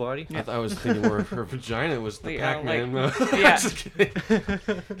her whole body. I thought I was thinking more of her vagina was the Pac-Man. yeah. Just kidding.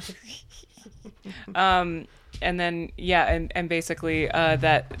 And then and basically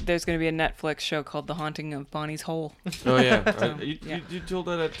that there's going to be a Netflix show called The Haunting of Bonnie's Hole. Oh yeah, yeah. You told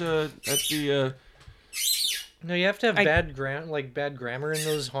that at the. No, you have to have bad grammar in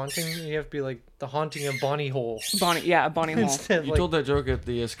those haunting. You have to be like The Haunting of Bonnie Hole. Bonnie Hole. Instead, You told that joke at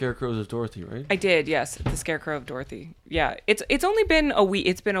the Scarecrows of Dorothy, right? I did, yes, The Scarecrow of Dorothy. Yeah, it's only been a week.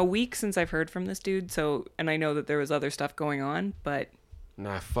 It's been a week since I've heard from this dude. So, and I know that there was other stuff going on, but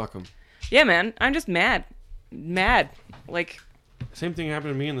Nah, fuck him. yeah, man, I'm just mad. Like, Same thing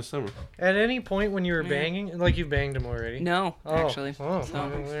happened to me in the summer. At any point when you were banging, like you banged him already. no, actually. Oh.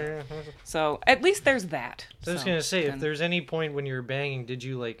 So at least there's that. I was So, gonna say, if then- there's any point when you were banging, did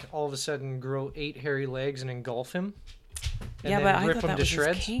you like all of a sudden grow 8 hairy legs and engulf him? And yeah, then but I rip thought him that to was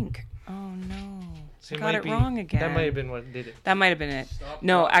shreds? his kink. Oh no, So I it got might it be- wrong again. That might have been what did it. That might have been it.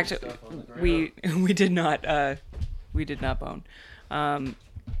 No, actually, we did not bone.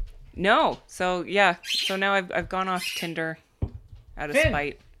 No. So yeah. So now I've gone off Tinder out of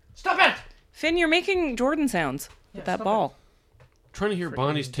spite. Stop it! Finn, you're making Jordan sounds with that ball. Trying to hear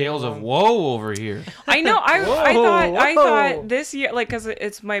Bonnie's tales of woe over here. I know. I Whoa. thought this year, like, cause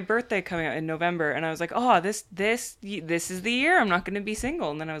it's my birthday coming out in November, and I was like, oh, this is the year I'm not going to be single.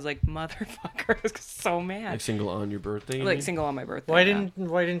 And then I was like, motherfucker, I was so mad. Like single on your birthday? you Like mean? single on my birthday. Why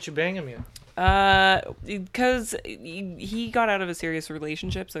yeah. didn't you bang him yet? Because he got out of a serious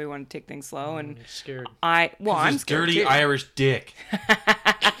relationship, so he wanted to take things slow, and I'm scared. I'm His scared dirty too. Irish dick.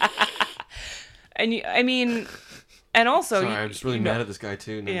 And I mean, and also, Sorry, I'm just really mad at this guy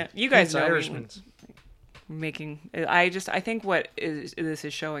too. now. Yeah, you guys It's know Irishmen. I think what this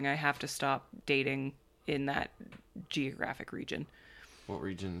is showing, I have to stop dating in that geographic region. What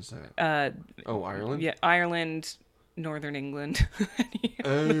region is that? Ireland? Yeah, Ireland, Northern England,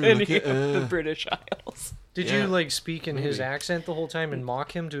 The British Isles. Did you like speak in his accent the whole time and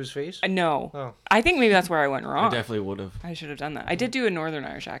mock him to his face? No. Oh. I think maybe that's where I went wrong. I definitely would have. I should have done that. I did do a Northern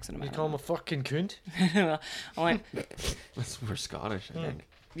Irish accent. You call him a fucking cunt? I went, We're Scottish, I think.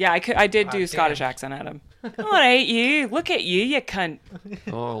 yeah, I did do damn. Scottish accent at him. All right, you. Look at you cunt.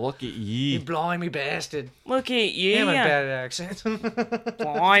 Oh, look at ye. You blimey bastard. Look at you. Damn, a bad accent.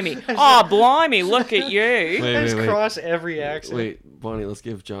 Blimey. Oh, blimey. Look at you. I just cross every accent. Wait, Bonnie, let's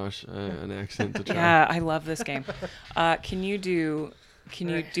give Josh an accent to try. Yeah, I love this game. Can you do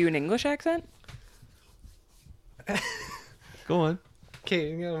an English accent? Go on.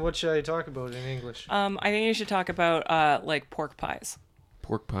 Okay, what should I talk about in English? I think you should talk about like pork pies.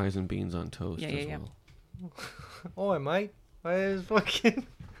 Pork pies and beans on toast as Yeah. well. Oh, I might. I was fucking...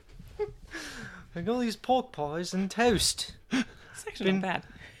 I got these pork pies and toast. It's actually not bad.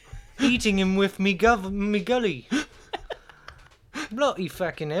 Eating him with me gully. Bloody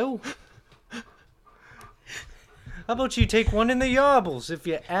fucking hell. How about you take one in the yarbles, if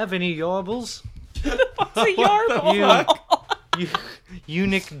you have any yarbles? What's a yarble? You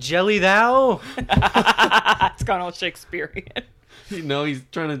Nick Jelly thou? It's gone all Shakespearean. You know, he's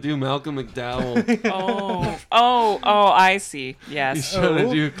trying to do Malcolm McDowell. Oh, I see. He's Yes. trying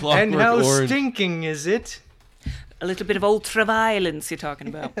to do Clockwork And how Orange. stinking is it? A little bit of ultra violence you're talking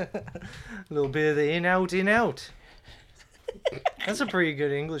about. A little bit of the in out. That's a pretty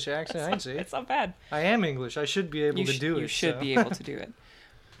good English accent, I'd say. It's not bad. I am English. I should be able to do it. You should be able to do it.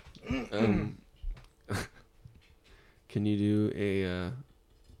 Can you do a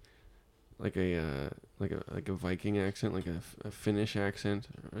like a Viking accent, like a Finnish accent,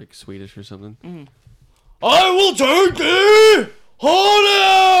 or like Swedish or something? I will take thee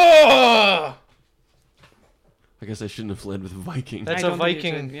harder! I guess I shouldn't have led with Viking. That's I a don't think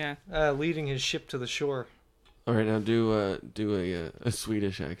you Viking should, yeah. leading his ship to the shore. All right, now do a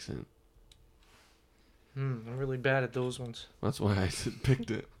Swedish accent. I'm really bad at those ones. That's why I picked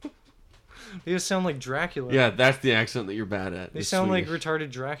it. They just sound like Dracula. Yeah, that's the accent that you're bad at. They is sound Swedish. like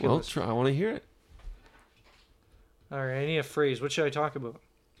retarded Dracula. Well, try. I want to hear it. All right, I need a phrase. What should I talk about?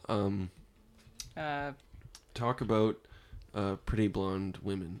 Talk about pretty blonde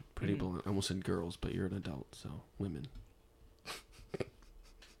women. Pretty blonde. I almost said girls, but you're an adult, so women.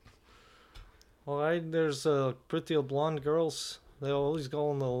 All right, there's pretty blonde girls. They always call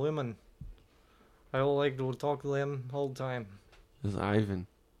them the women. I all like to talk to them all the time. This is Ivan.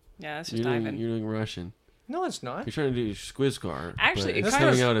 Yeah, that's just You're Ivan. doing Russian. No, it's not. You're trying to do Squizgar. Actually, but it it's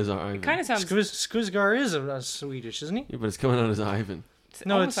kinda- coming out as Ivan. It kind of sounds. Scuzzee is a Swedish, isn't he? Yeah, but it's coming out as Ivan. It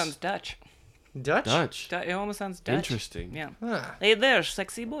No, almost it's- sounds Dutch. Dutch? Dutch. It almost sounds Dutch. Interesting. Yeah. Ah. Hey there,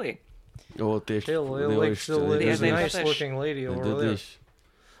 sexy boy. Oh, there's There's a they- nice they- looking lady over there.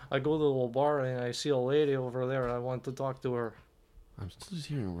 I go to the bar and I see a lady over there. I want to talk to her. I'm still just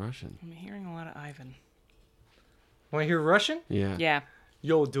hearing Russian. I'm hearing a lot of Ivan. Want to hear Russian? Yeah. Yeah.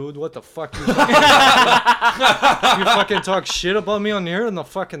 Yo, dude, what the fuck? You fucking talk shit about me on here in the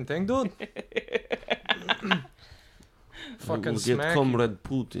fucking thing, dude? Fucking We'll get smack you. Comrade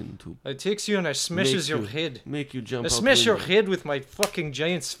Putin to I takes you and I smashes Make your you- head. make you jump I out smash your window. head with my fucking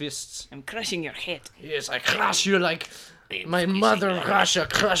giant's fists. I'm crushing your head. Yes, I crush you like my mother Russia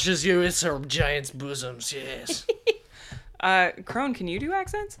crushes you with her giant's bosoms, yes. Crone, can you do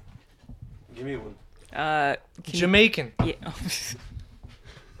accents? Give me one. Jamaican. Yeah.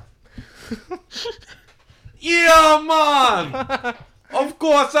 Yeah, man! Of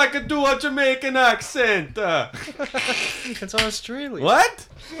course I could do a Jamaican accent. It's Australian. What?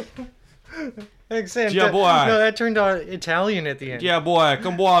 Accent. Yeah, boy. No, that turned out Italian at the end. Yeah, boy.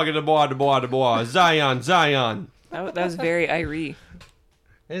 Come boy, the boy. Zion. That was very Irie.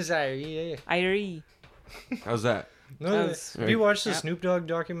 Is that, yeah. Irie. How's that? No, That's- have you watched the Yeah. Snoop Dogg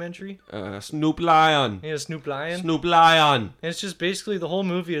documentary? Snoop Lion. Yeah, Snoop Lion. Snoop Lion. And it's just basically the whole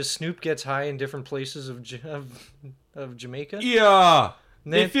movie is Snoop gets high in different places of Jamaica. Yeah.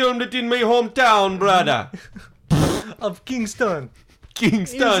 And They then- filmed it in my hometown, brother. of Kingston.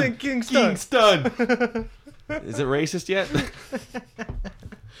 Kingston. He was in Kingston. Is it racist yet?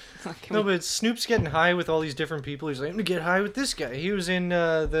 No, but Snoop's getting high with all these different people. He's like, I'm gonna get high with this guy. He was in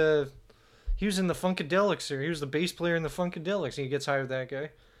the Funkadelics, or he was the bass player in the Funkadelics, and he gets high with that guy. And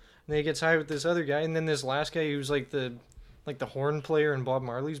then he gets high with this other guy, and then this last guy, he was like the horn player in Bob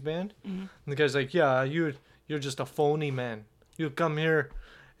Marley's band. And the guy's like, yeah, you're just a phony man. You come here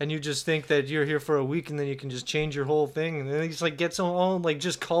and you just think that you're here for a week, and then you can just change your whole thing, and then he's like gets all like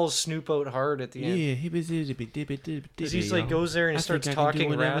just calls Snoop out hard at the end. Yeah, He's like goes there and starts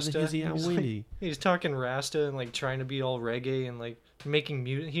talking Rasta. He's talking Rasta and like trying to be all reggae and like making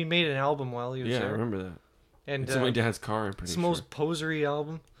music. He made an album while he was there. I remember that. And it's in my dad's car. I'm pretty it's sure. the most posery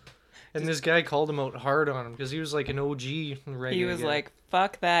album. And this guy called him out hard on him because he was like an OG reggae. He was guy. like,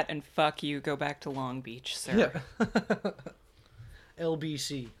 "Fuck that and fuck you. Go back to Long Beach, sir." Yeah.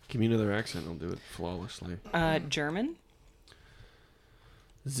 LBC. Give me another accent. I'll do it flawlessly. German.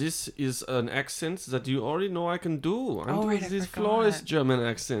 This is an accent that you already know I can do. I'm Oh, doing right, I this forgot. flawless German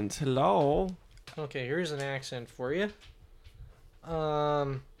accent. Hello. Okay, here's an accent for you.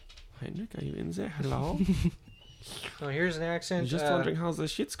 Heinrich, are you in there? Hello. Oh, here's an accent. Just wondering how the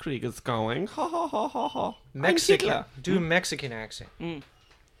Schitt's Creek is going. Ha ha ha ha ha. Mexican. Do a Mexican accent.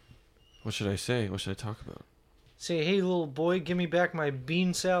 What should I say? What should I talk about? Say, hey, little boy, give me back my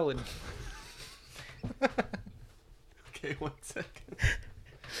bean salad. Okay, 1 second.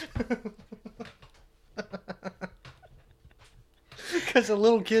 Because a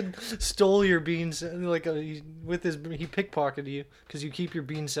little kid stole your beans, like he pickpocketed you because you keep your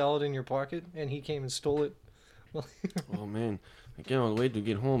bean salad in your pocket, and he came and stole it. Oh man, I cannot wait to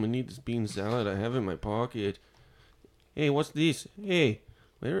get home and eat this bean salad I have in my pocket. Hey, what's this? Hey,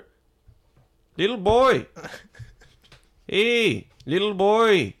 where? Little boy. Hey, little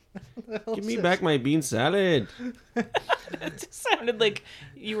boy. Give me back my bean salad. It just sounded like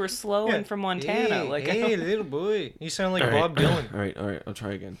you were slow and from Montana. Hey, little boy. You sound like Bob Dylan. All right, I'll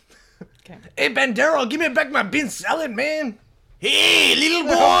try again. Okay. Hey, Bandero, give me back my bean salad, man. Hey, little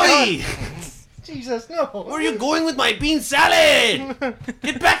boy! Jesus, no. Where are you going with my bean salad?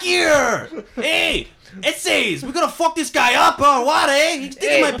 Get back here! Hey, essays, we gonna fuck this guy up or what, eh? He's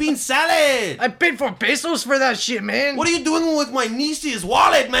taking my bean salad! I paid 4 pesos for that shit, man. What are you doing with my niece's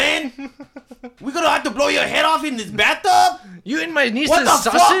wallet, man? We gonna have to blow your head off in this bathtub? You and my niece's What the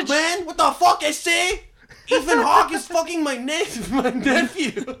sausage? fuck, man? What the fuck, essay? Ethan Hawke is fucking my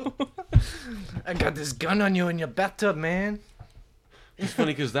nephew. I got this gun on you in your bathtub, man. It's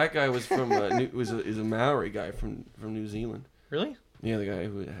funny because that guy was from is a Maori guy from New Zealand. Really? Yeah, the guy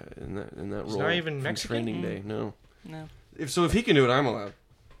who in that role. not even from Mexican? Training Day. No. No. If he can do it, I'm allowed.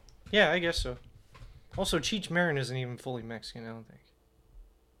 Yeah, I guess so. Also, Cheech Marin isn't even fully Mexican, I don't think.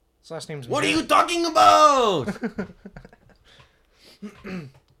 His last name's What are Marin. you talking about?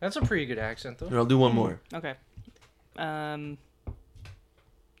 That's a pretty good accent, though. Here, I'll do one more. Okay.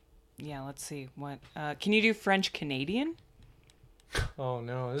 Yeah, let's see. What? Can you do French Canadian? Oh,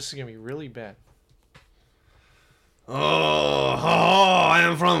 no. This is going to be really bad. Oh, I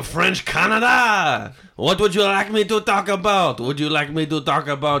am from French Canada. What would you like me to talk about? Would you like me to talk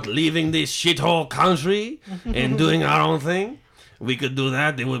about leaving this shithole country and doing our own thing? We could do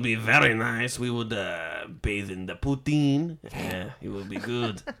that. It would be very nice. We would bathe in the poutine. Yeah, it would be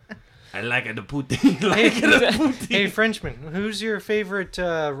good. I like the poutine. Hey, Frenchman, who's your favorite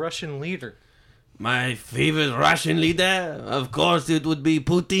Russian leader? My favorite Russian leader? Of course, it would be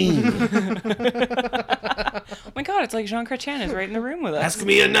Putin. Oh my god, it's like Jean Chrétien is right in the room with us. Ask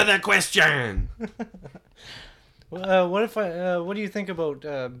me another question. What do you think about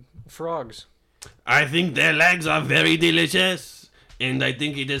frogs? I think their legs are very delicious. And I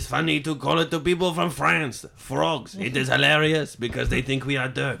think it is funny to call it to people from France frogs. It is hilarious because they think we are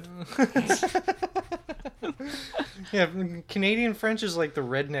dirt. Yeah, Canadian French is like the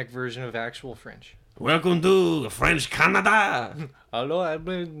redneck version of actual French. Welcome to French Canada. Hello, I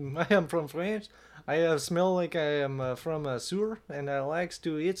am from France. I smell like I am from a sewer, and I likes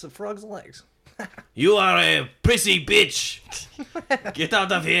to eat the frog's legs. You are a prissy bitch. Get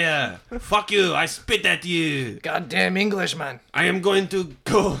out of here. Fuck you. I spit at you. Goddamn Englishman. I am going to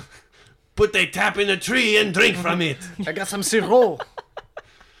go put a tap in a tree and drink from it. I got some sirop.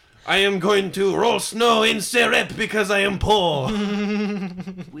 I am going to roll snow in syrup because I am poor.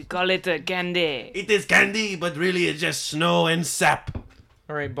 We call it candy. It is candy, but really it's just snow and sap.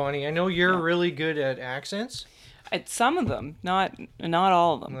 All right, Bonnie, I know you're really good at accents. Some of them, not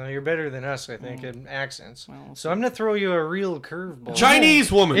all of them. No, you're better than us, I think, at accents. So I'm going to throw you a real curveball.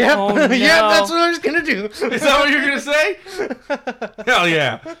 Chinese woman. Yep. Oh, no. Yep, that's what I was going to do. Is that what you're going to say? Hell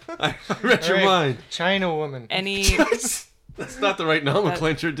yeah. I read your All right, mind. China woman. Any That's not the right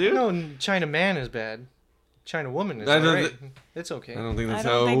nomenclature, dude. No, China man is bad. China woman is That all doesn't- right. It's okay. I don't think that's I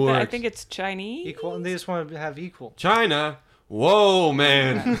how don't it think that, works. I think it's Chinese. Equal. They just want to have equal. China. Whoa,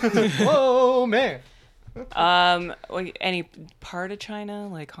 man. Whoa, man. Like any part of China,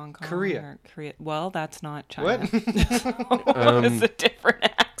 like Hong Kong, Korea. or Korea. Well, that's not China. What? It's a different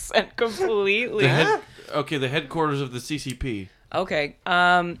accent completely. The headquarters of the CCP. Okay.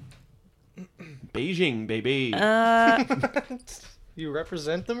 Beijing, baby. You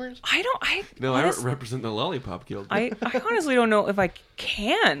represent them, or? I don't represent the Lollipop Guild. I honestly don't know if I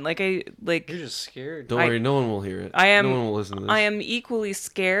can. You're just scared. Don't worry, no one will hear it. I am. No one will listen to this. I am equally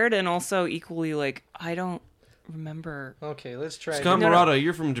scared and also equally like I don't remember. Okay, let's try. Scott Murata,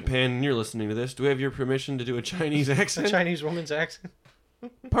 you're from Japan and you're listening to this. Do we have your permission to do a Chinese accent? Chinese woman's accent.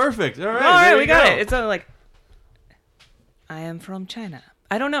 Perfect. All right. All right, we got go. it. It's like I am from China.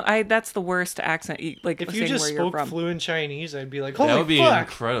 I don't know. That's the worst accent. Like if you saying just where you're spoke from. fluent Chinese, I'd be like, holy that would be fuck.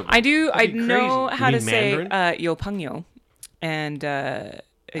 incredible. I do. I That'd be know crazy. how You to mean say Mandarin? yo pengyo, and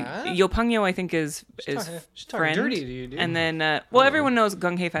yo pengyo I think is She's talking friend. dirty to you, dude. And then everyone knows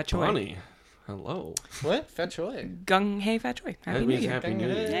gung hei fat choi. Bonnie. Hello. What? Fat choy. Gung hei fat choi. Happy That New means Year. Happy New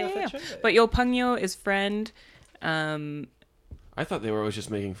Year. Yeah. But yo pengyo is friend. I thought they were always just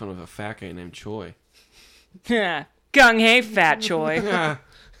making fun of a fat guy named Choi. Yeah. Gung hei fat choi.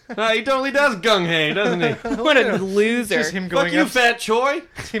 He totally does gung hei, doesn't he? What a loser. Just him going Fuck you, up, fat Choi.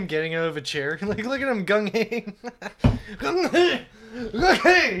 It's him getting out of a chair. Like, look at him gung hei. Gung hei. Gung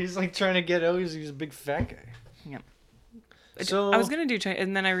hei. He's like trying to get out. He's a big fat guy. Yeah. So I was gonna do China,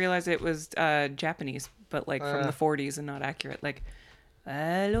 and then I realized it was Japanese, but like from the 40s and not accurate. Like,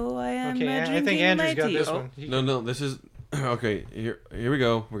 hello, I am I think Andrew's got this one. No, this is okay. Here we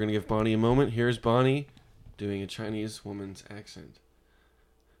go. We're gonna give Bonnie a moment. Here's Bonnie doing a Chinese woman's accent.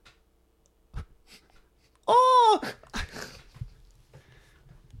 Oh,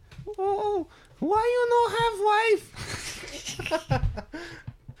 why you no have wife?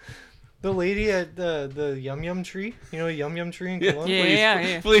 The lady at the Yum Yum tree. You know a Yum Yum tree in Cologne?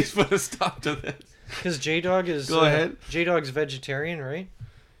 Yeah. Please put a stop to this. Because J-Dog is... Go ahead. J-Dog's vegetarian, right?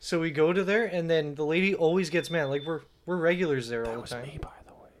 So we go to there, and then the lady always gets mad. Like, we're regulars there all the time. Me, by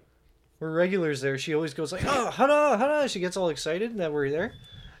the way. We're regulars there. She always goes like, oh, hana, hana. She gets all excited that we're there.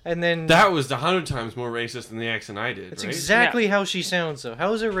 And then... That was 100 times more racist than the accent I did, It's right? exactly how she sounds, though.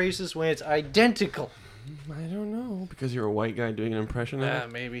 How is it racist when it's identical? I don't know. Because you're a white guy doing an impression of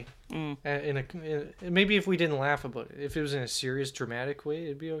it? Maybe. Maybe if we didn't laugh about it. If it was in a serious, dramatic way,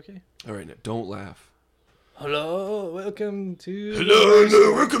 it'd be okay. All right, now, don't laugh. Hello, welcome to...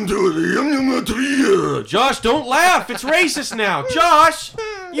 Hello, welcome to the Yum Yum Tree. Josh, don't laugh. It's racist now. Josh,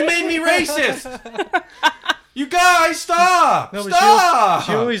 you made me racist. You guys, stop. No, but stop.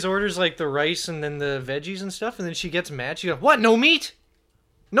 she always orders like the rice and then the veggies and stuff, and then she gets mad. She goes, "What? No meat?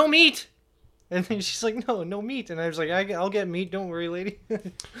 No meat?" And then she's like, "No meat." And I was like, "I'll get meat. Don't worry, lady."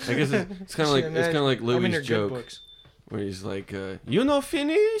 I guess it's kind of like I'm in her Louis' good joke books. where he's like, "You know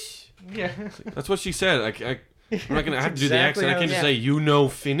finish." Yeah. That's what she said. I'm not gonna have to do the exactly accent. I how can it just is. say, "You know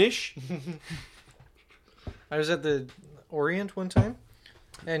finish." I was at the Orient one time,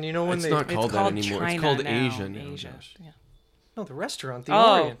 and you know when It's they... not called that called anymore. China It's called now. Asia now, Josh. Yeah. No, the restaurant, the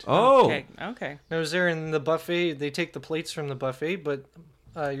Oh. Orient. Oh. Okay. And I was there in the buffet. They take the plates from the buffet, but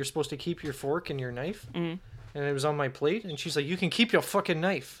you're supposed to keep your fork and your knife. Mm. And it was on my plate, and she's like, "You can keep your fucking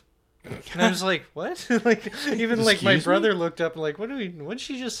knife." And I was like, "What?" Like even like my Excuse me? brother looked up and like, "What did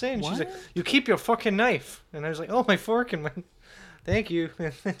she just say?" And she's like, "You keep your fucking knife." And I was like, "Oh, my fork and my thank you."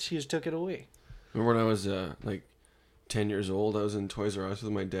 And then she just took it away. Remember when I was like 10 years old? I was in Toys R Us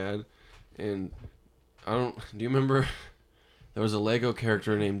with my dad, and do you remember? There was a Lego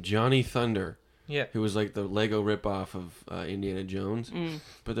character named Johnny Thunder. Yeah. Who was like the Lego ripoff of Indiana Jones.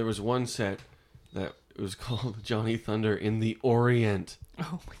 But there was one set that was called Johnny Thunder in the Orient.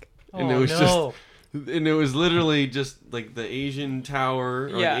 Oh my god. And Oh, it was no. and it was literally just like the Asian tower or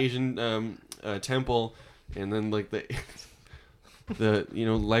Yeah. the Asian temple, and then like the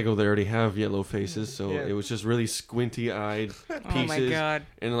Lego they already have yellow faces, so Yeah. it was just really squinty eyed pieces. Oh my god.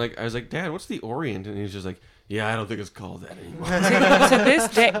 And like I was like, "Dad, what's the Orient?" And he's just like, "Yeah, I don't think it's called that anymore."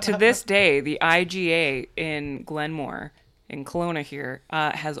 to this day, the IGA in Glenmore, in Kelowna here,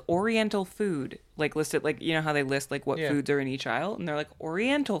 has Oriental food like listed. Like you know how they list like what Yeah. foods are in each aisle, and they're like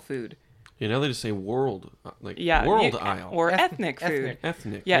Oriental food. Yeah, now they just say world, Yeah, world yeah, aisle or Eth- ethnic food.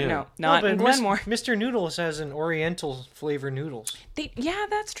 ethnic. Yeah, no, not but in Glenmore. Mr. Noodles has an Oriental flavor noodles. Yeah,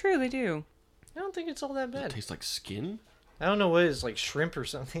 that's true. They do. I don't think it's all that Does it bad. taste like skin? I don't know what it is, like shrimp or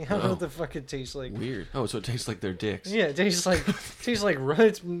something. I don't know what the fuck it tastes like. Weird. Oh, so it tastes like their dicks. Yeah, it tastes like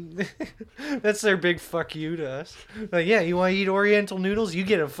it's, that's their big fuck you to us. Like, yeah, you want to eat Oriental noodles? You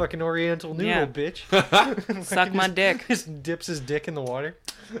get a fucking Oriental noodle, Yeah. bitch. Suck my dick. Just dips his dick in the water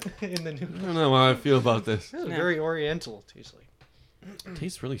in the I noodle. don't know how I feel about this. It's very Oriental. It tastes like It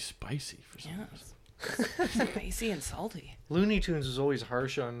tastes really spicy for some reason. Spicy and salty. Looney Tunes is always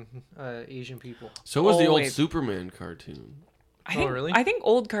harsh on Asian people. So was the old Always. Superman cartoon. I think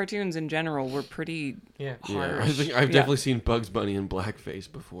old cartoons in general were pretty Yeah. Yeah, harsh. I think I've definitely seen Bugs Bunny in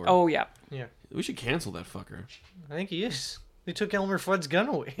blackface before. Oh yeah. Yeah. We should cancel that fucker. I think he is. They took Elmer Fudd's gun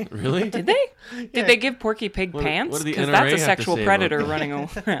away. Really? Did they? Yeah. Did they give Porky Pig What pants? do the Because NRA that's a have to sexual say about predator that? running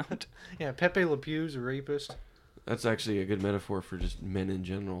around. Yeah, Pepe Le Pew's a rapist. That's actually a good metaphor for just men in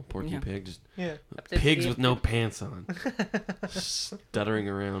general. Porky Pig, just Yeah. pigs with no pants on, stuttering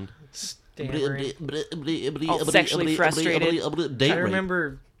around. Stammering. All sexually frustrated. I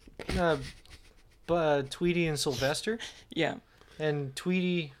remember Tweety and Sylvester. Yeah. And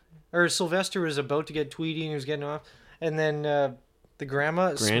Sylvester was about to get Tweety and he was getting off. And then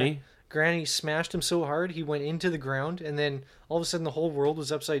the Granny smashed him so hard he went into the ground. And then all of a sudden the whole world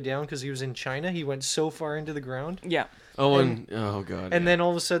was upside down because he was in China. He went so far into the ground. Yeah. Oh god. And then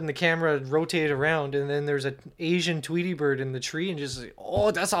all of a sudden the camera rotated around and then there's an Asian Tweety bird in the tree and just like,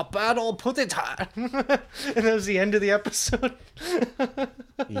 oh, that's a bad old potato. And that was the end of the episode.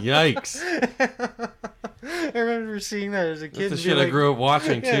 Yikes. I remember seeing that as a kid. That's the shit I grew up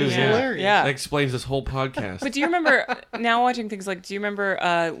watching too. Yeah, it's hilarious. Yeah. That explains this whole podcast. But do you remember now watching things like? Do you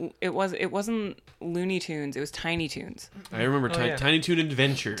remember? It wasn't Looney Tunes. It was Tiny Toons. I remember yeah. Tiny Toon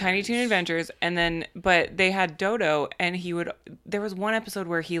Adventure. Tiny Toon Adventures, and then but they had Dodo, and he would. There was one episode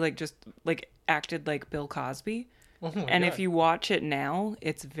where he just acted like Bill Cosby, and if you watch it now,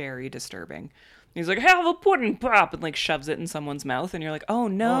 it's very disturbing. He's like, have a pudding pop, and shoves it in someone's mouth, and you're like, oh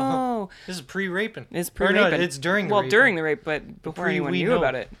no. This is pre-raping. It's Or pre-raping. no, it's during the well, raping. during the rape, but before anyone knew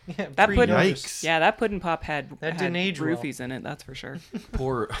about it. Yeah, That pudding, pre-notice. yeah, that pudding pop had didn't age well. roofies in it. That's for sure.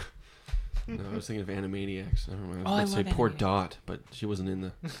 Poor. No, I was thinking of Animaniacs. I don't know. I was I going to say love poor Animaniacs. Dot, but she wasn't in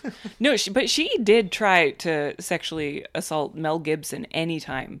the. No, but she did try to sexually assault Mel Gibson any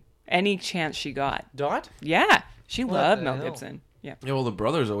chance she got. Dot? Yeah, she loved the Mel hell? Gibson. Yeah, Yeah, well, the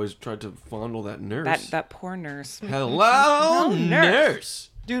brothers always tried to fondle that nurse. that poor nurse. Hello, nurse.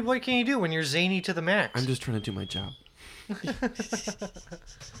 Dude, what can you do when you're zany to the max? I'm just trying to do my job.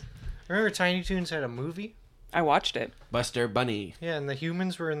 Remember Tiny Toons had a movie? I watched it. Buster Bunny. Yeah, and the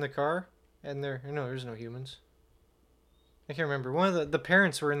humans were in the car, and there's no humans. I can't remember. One of the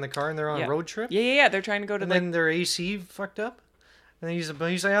parents were in the car, and they're on a road trip. Yeah. They're trying to go to And then their AC fucked up. And then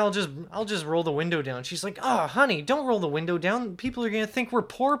he's like, I'll just roll the window down. She's like, oh, honey, don't roll the window down. People are gonna think we're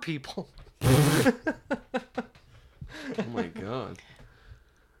poor people. Oh my god.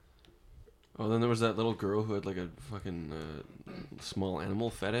 Oh, then there was that little girl who had a fucking small animal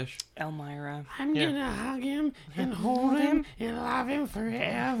fetish. Elmira. I'm gonna hug him and hold him and love him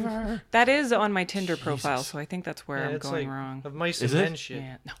forever. That is on my Tinder profile, so I think that's where I'm it's going wrong. Of mice Is and it? men shit.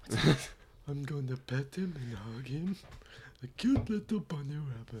 Yeah, no, it's not. I'm gonna pet him and hug him. A cute little bunny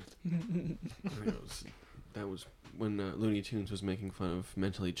rabbit. That was when Looney Tunes was making fun of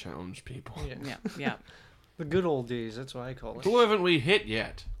mentally challenged people. Yeah. The good old days, that's what I call it. Who haven't we hit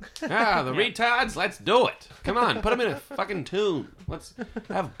yet? The retards, let's do it. Come on, put them in a fucking tune. Let's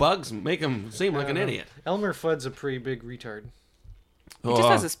have Bugs make him seem like an idiot. Elmer Fudd's a pretty big retard. He just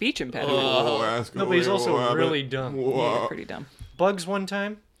has a speech impediment. No, but he's also really dumb. Yeah, pretty dumb. Bugs one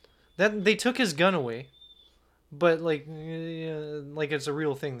time, they took his gun away, but it's a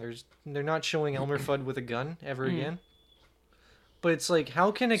real thing. They're not showing Elmer Fudd with a gun ever again. But it's like,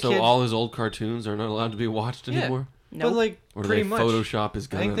 how can a kid? So all his old cartoons are not allowed to be watched anymore. Nope. But Or do pretty they much. Photoshop his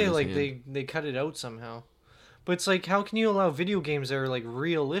gun? I think out they of his hand? they cut it out somehow. But it's like, how can you allow video games that are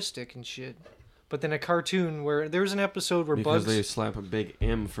realistic and shit? But then a cartoon where there was an episode where because Bugs, they slap a big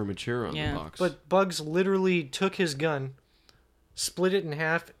M for mature on the box. but Bugs literally took his gun, split it in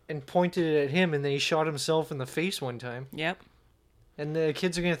half, and pointed it at him, and then he shot himself in the face one time. Yep. And the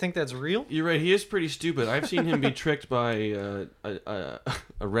kids are gonna think that's real. You're right. He is pretty stupid. I've seen him be tricked by a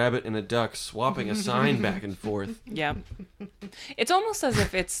rabbit and a duck swapping a sign back and forth. Yeah. It's almost as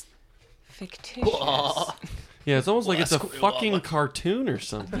if it's fictitious. Yeah, it's almost like it's a fucking cartoon or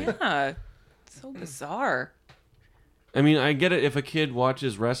something. Yeah. It's so bizarre. I mean, I get it if a kid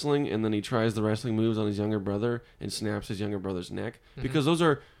watches wrestling and then he tries the wrestling moves on his younger brother and snaps his younger brother's neck, because those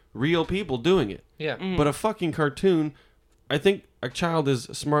are real people doing it. Yeah. But a fucking cartoon, I think a child is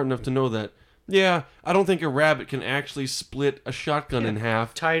smart enough to know that, yeah, I don't think a rabbit can actually split a shotgun in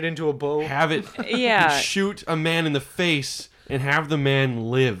half, Tie it into a bow. have it Yeah. shoot a man in the face, and have the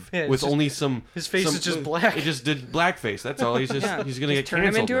man live Yeah, it's with just- only some... his face some- is just black. It just did blackface, that's all. He's just Yeah. he's gonna get Turn him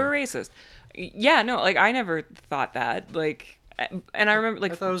canceled into a now. racist. Yeah, no, I never thought that. And I remember, I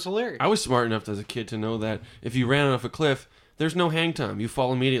thought it was hilarious. I was smart enough as a kid to know that if you ran off a cliff There's no hang time. You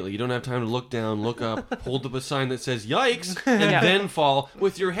fall immediately. You don't have time to look down, look up, hold up a sign that says "Yikes," and then fall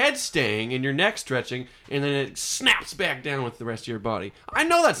with your head staying and your neck stretching, and then it snaps back down with the rest of your body. I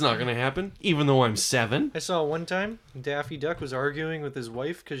know that's not going to happen, even though I'm 7. I saw one time Daffy Duck was arguing with his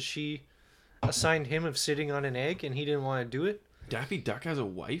wife because she assigned him of sitting on an egg and he didn't want to do it. Daffy Duck has a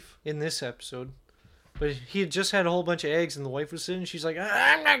wife? In this episode. But he had just had a whole bunch of eggs and the wife was sitting. She's like,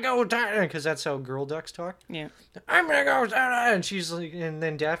 I'm gonna go down, because that's how girl ducks talk. Yeah. I'm gonna go down, and she's like, and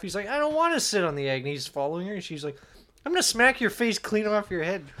then Daffy's like, I don't want to sit on the egg, and he's following her, and she's like, I'm gonna smack your face clean off your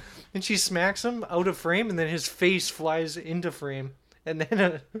head, and she smacks him out of frame, and then his face flies into frame, and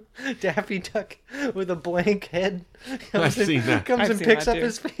then Daffy Duck with a blank head comes and picks up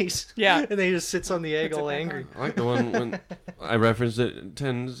his face, and then he just sits on the egg all angry. I like the one when I referenced it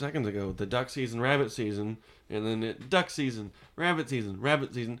 10 seconds ago. The duck season, rabbit season, and then duck season, rabbit season,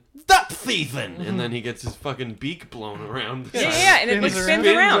 duck season, and then he gets his fucking beak blown around. And it like spins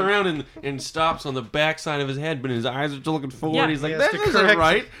around and stops on the backside of his head, but his eyes are still looking forward. Yeah. He's like, that isn't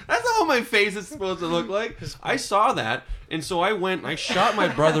right. That's not what my face is supposed to look like. I saw that, and so I went and I shot my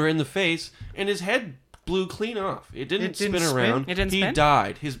brother in the face, and his head blew clean off. It didn't spin around. It didn't he spin?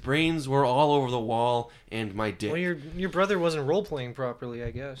 died. His brains were all over the wall and my dick. Well, your brother wasn't role playing properly,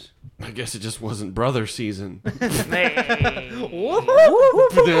 I guess. I guess it just wasn't brother season. Oh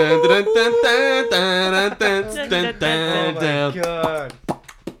my god.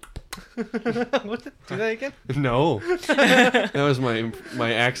 What? Do that again? No. That was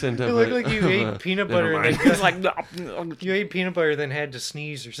my accent of It looked like you ate peanut butter and then you ate peanut butter then had to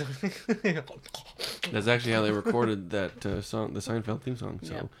sneeze or something. That's actually how they recorded that song, the Seinfeld theme song.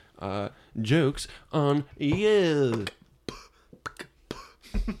 So, jokes on you.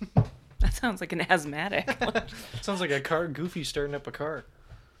 That sounds like an asthmatic. Sounds like a car, Goofy starting up a car.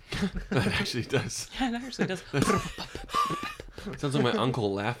 That actually does. Yeah, that actually does. Sounds like my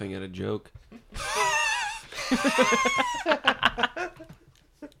uncle laughing at a joke.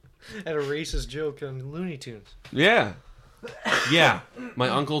 At a racist joke on Looney Tunes. Yeah. Yeah. My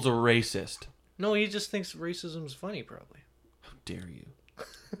uncle's a racist. No, he just thinks racism's funny, probably. How dare you?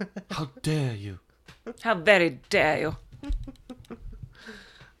 How dare you? How very dare you?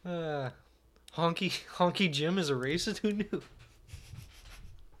 Honky Jim is a racist? Who knew?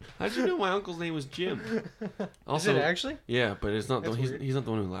 How'd you know my uncle's name was Jim? Also, is it actually? Yeah, but it's not. He's not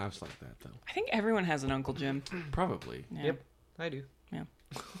the one who laughs like that, though. I think everyone has an Uncle Jim. Probably. Yeah. Yep, I do. Yeah.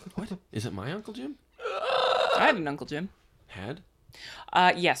 What? Is it my Uncle Jim? I had an Uncle Jim. Had?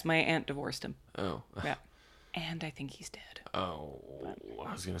 Yes, my aunt divorced him. Oh. Yeah. And I think he's dead. Oh,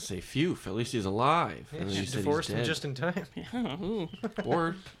 I was gonna say, phew. At least he's alive. Yeah, And then she you said divorced he's him dead. just in time. Yeah. Ooh.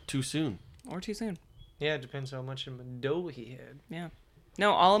 Or too soon. Or too soon. Yeah, it depends how much of a dough he had. Yeah.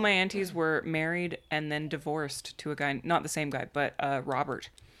 No, all of my aunties were married and then divorced to a guy, not the same guy, but Robert.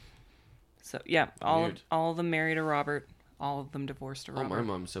 So yeah, all of them married a Robert. All of them divorced a Robert. All my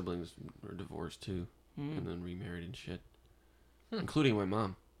mom's siblings were divorced too, and then remarried and shit, including my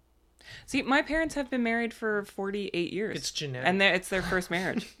mom. See, my parents have been married for 48 years. It's genetic. And it's their first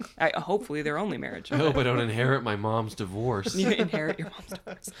marriage. Hopefully their only marriage. I hope I don't inherit my mom's divorce. You inherit your mom's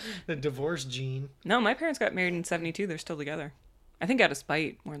divorce. The divorce gene. No, my parents got married in 1972. They're still together. I think out of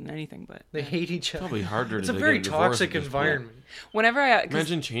spite more than anything, but they hate each other. Probably harder. It's to a very get a divorce toxic at this environment. point. Whenever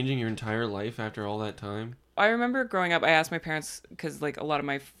imagine changing your entire life after all that time. I remember growing up, I asked my parents, because like a lot of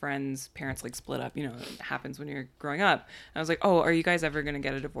my friends' parents like split up, you know, it happens when you're growing up. And I was like, oh, are you guys ever going to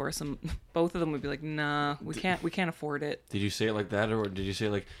get a divorce? And both of them would be like, nah, we can't afford it. Did you say it like that, or did you say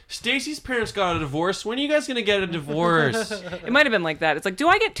like, Stacy's parents got a divorce, when are you guys going to get a divorce? It might have been like that. It's like, do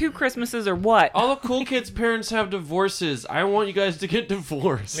I get 2 Christmases or what? All the cool kids' parents have divorces. I want you guys to get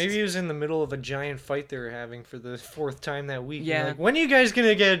divorced. Maybe he was in the middle of a giant fight they were having for the 4th time that week. Yeah. Like, when are you guys going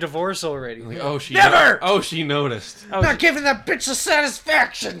to get a divorce already? Like, oh, she never! She noticed. Not giving that bitch the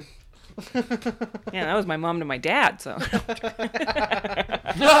satisfaction. Yeah, that was my mom to my dad, so.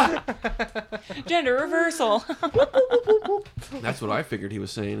 Gender reversal. That's what I figured he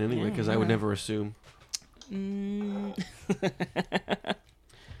was saying anyway, because I would never assume.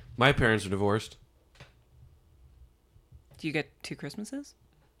 My parents are divorced. Do you get 2 Christmases?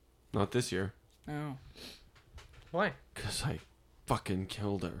 Not this year. Oh. Why? Because I fucking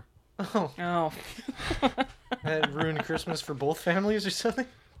killed her. Oh. That ruined Christmas for both families or something?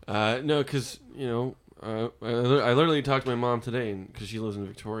 No, because, you know, I literally talked to my mom today, because she lives in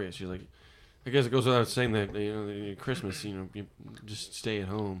Victoria. She's like, I guess it goes without saying that, you know, Christmas, you know, you just stay at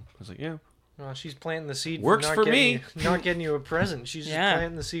home. I was like, yeah. Oh, she's planting the seed. Works not for getting me. not getting you a present. She's just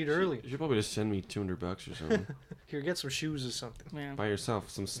planting the seed early. You should probably just send me $200 or something. Here, get some shoes or something. Yeah. Buy yourself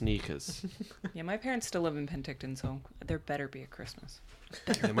some sneakers. Yeah, my parents still live in Penticton, so there better be a Christmas.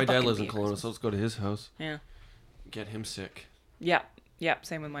 Yeah, my dad lives in Kelowna, so let's go to his house. Yeah. Get him sick. Yeah. Yeah.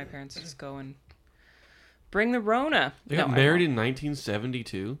 Same with my parents. Just go and bring the Rona. They got married in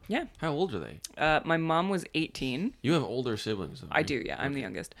 1972? Yeah. How old are they? My mom was 18. You have older siblings, though, I right? do, yeah. I'm the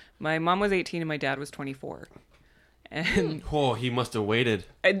youngest. My mom was 18 and my dad was 24. And Oh, he must have waited.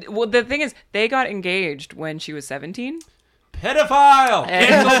 well, the thing is, they got engaged when she was 17. Pedophile!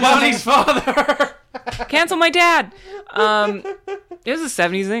 Cancel Bonnie's father! Cancel my dad! It was a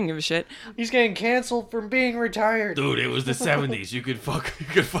 70s thing, give a shit. He's getting canceled from being retired. Dude, it was the 70s. You could fuck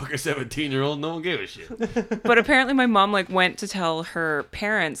a 17-year-old. No one gave a shit. But apparently my mom went to tell her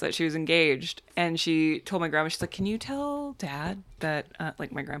parents that she was engaged, and she told my grandma, she's like, can you tell dad that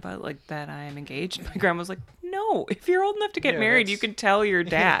my grandpa, that I am engaged? My grandma was like, no, if you're old enough to get married, you can tell your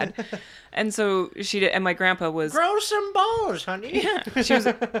dad. And so she did, and my grandpa was grow some balls, honey.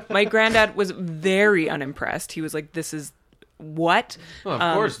 Yeah, my granddad was very unimpressed. He was like, this is what? Well,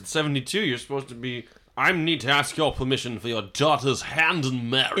 of course, at 72, you're supposed to be... I need to ask your permission for your daughter's hand in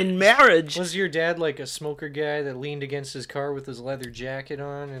marriage. In marriage. Was your dad like a smoker guy that leaned against his car with his leather jacket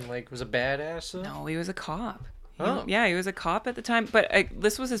on and was a badass though? No, he was a cop. Oh. Yeah, he was a cop at the time. But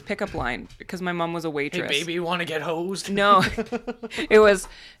this was his pickup line because my mom was a waitress. Hey, baby, you want to get hosed? No. it was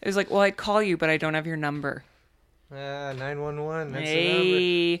like, well, I'd call you, but I don't have your number. 911. That's the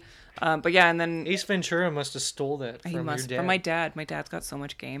Hey. number. But yeah, and then Ace Ventura must have stole that from your dad. From my dad. My dad's got so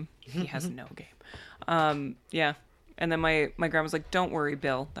much game. He has no game. Yeah. And then my grandma's like, don't worry,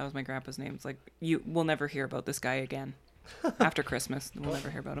 Bill. That was my grandpa's name. It's like, we'll never hear about this guy again. After Christmas, we'll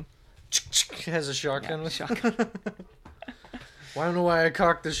never hear about him. Has a shotgun. Yeah, shotgun. Well, I don't know why I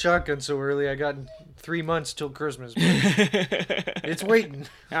cocked the shotgun so early. I got 3 months till Christmas. It's waiting.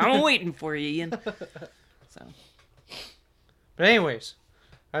 I'm waiting for you, Ian. So. But anyways,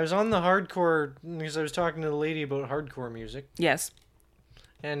 I was on the hardcore because I was talking to the lady about hardcore music. Yes.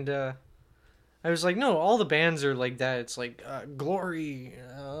 And I was like, no, all the bands are like that. It's like glory.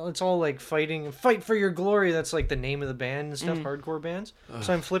 It's all like fight for your glory. That's like the name of the band and stuff. Hardcore bands.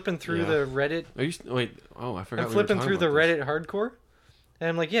 So I'm flipping through the Reddit. I forgot. I'm flipping through the Reddit hardcore, and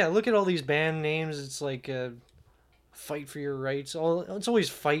I'm like, yeah, look at all these band names. It's like fight for your rights. It's always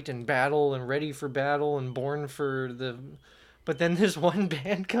fight and battle and ready for battle and born for the. But then this one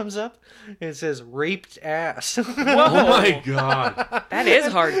band comes up and it says raped ass. Oh my god. That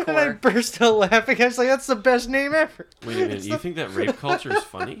is hardcore. And I burst out laughing. I was like, that's the best name ever. Wait a minute, you think that rape culture is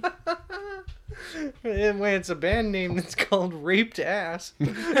funny? It's a band name that's called Raped Ass.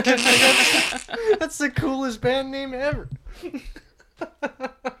 That's the coolest band name ever.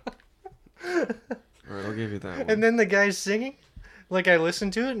 Alright, I'll give you that one. And then the guy's singing. I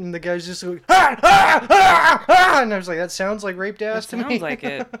listened to it, and the guy's just going, ha, ha, ha, ha, and I was like, that sounds like Raped Ass to me. Sounds like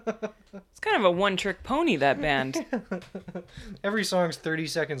it. It's kind of a one-trick pony, that band. Every song's 30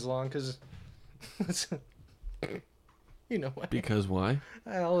 seconds long, because you know why. Because why?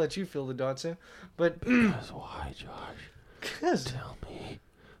 I'll let you fill the dots in. But because why, Josh? Tell me.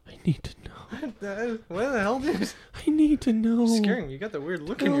 I need to know. What the hell, dude? I need to know. It's scaring me. You got the weird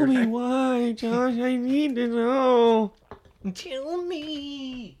look in Tell your me eye. why, Josh. I need to know. Tell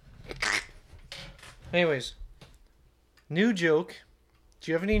me. Anyways, new joke.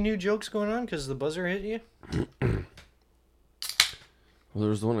 Do you have any new jokes going on? Because the buzzer hit you? Well, there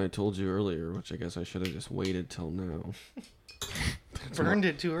was the one I told you earlier, which I guess I should have just waited till now. Burned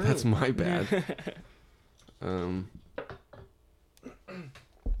it too early. That's my bad.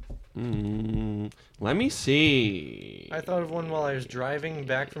 Let me see. I thought of one while I was driving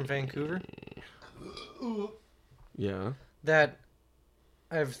back from Vancouver. Yeah. That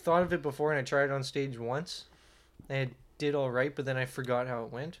I've thought of it before, and I tried it on stage once. And it did all right, but then I forgot how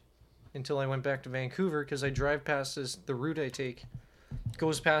it went until I went back to Vancouver, because I drive past the route I take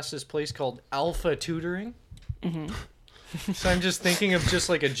goes past this place called Alpha Tutoring. Mm-hmm. So I'm just thinking of just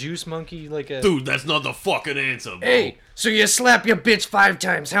like a juice monkey, Dude, that's not the fucking answer, bro. Hey, so you slap your bitch 5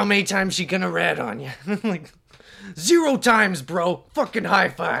 times. How many times she gonna rat on you? 0 times, bro. Fucking high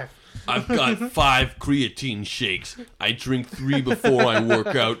five. I've got 5 creatine shakes. I drink 3 before I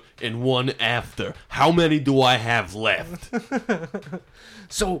work out and 1 after. How many do I have left?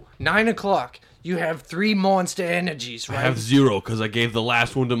 So 9 o'clock, you have 3 Monster Energies, right? I have 0 because I gave the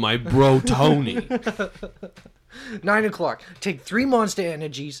last one to my bro Tony. 9 o'clock. Take 3 Monster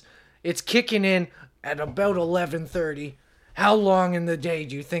Energies. It's kicking in at about 11:30, how long in the day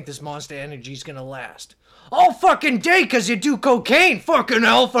do you think this Monster Energy's gonna last? All fucking day, 'cause you do cocaine, fucking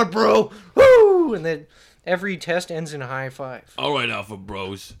alpha, bro. Woo! And then every test ends in a high five. All right, Alpha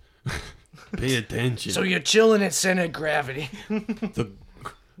Bros. Pay attention. So you're chilling at center of gravity.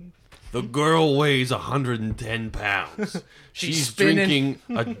 The girl weighs 110 pounds. She's spinning.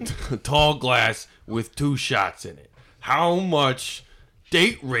 drinking a tall glass with 2 shots in it. How much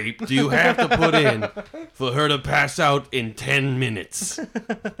date rape do you have to put in for her to pass out in 10 minutes?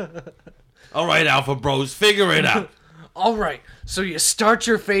 All right, Alpha Bros, figure it out. All right, so you start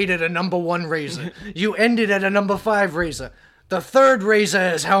your fade at a number 1 razor. You end it at a number 5 razor. The third razor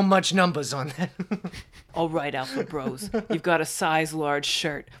has how much numbers on that? All right, Alpha Bros. You've got a size large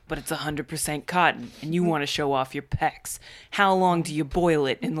shirt, but it's 100% cotton, and you want to show off your pecs. How long do you boil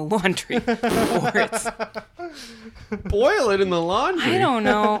it in the laundry before it's... Boil it in the laundry? I don't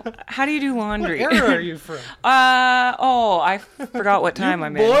know. How do you do laundry? What era are you from? I forgot what time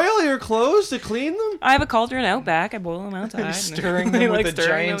I'm in. Boil your clothes to clean them? I have a cauldron out back. I boil them outside. Stirring them with a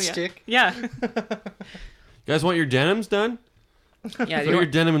giant stick? Yeah. You guys want your denims done? Yeah. Throw your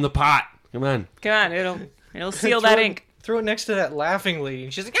denim in the pot. Come on. Come on, it'll seal that ink. Throw it next to that laughing lady.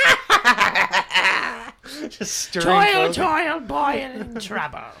 She's like, just stirring. Toil, boil in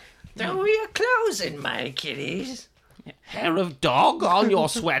trouble. Throw your clothes in, my kitties. Hair of dog on your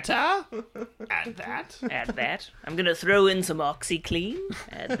sweater? Add that. Add that. I'm gonna throw in some OxyClean.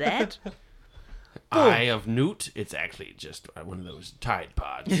 Add that. Eye of newt. It's actually just one of those Tide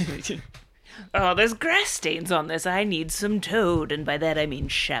Pods. Oh, there's grass stains on this. I need some Toad, and by that I mean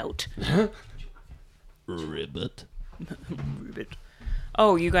shout. Ribbit. Ribbit.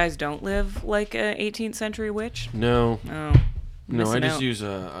 Oh, you guys don't live like a 18th century witch? No. Oh. No, I Missing just out. use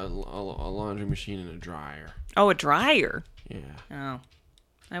a laundry machine and a dryer. Oh, a dryer. Yeah. Oh.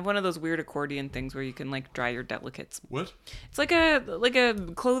 I have one of those weird accordion things where you can like dry your delicates. What? It's like a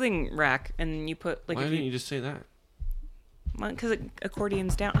clothing rack, and you put like Why didn't you just say that? because it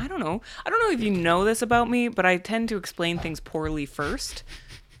accordions down. I don't know if you know this about me, but I tend to explain things poorly first,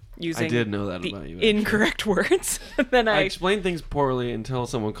 using I did know that the about you. actually. incorrect words. Then I I explain things poorly until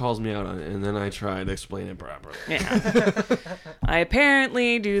someone calls me out on it, and then I try to explain it properly. yeah. I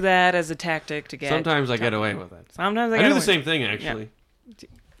apparently do that as a tactic to get. Sometimes I get away with it. Sometimes I I get do away. the same thing, actually.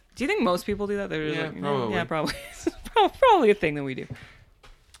 Do you think most people do that? They're just Yeah, like, probably. Yeah, probably. Probably a thing that we do.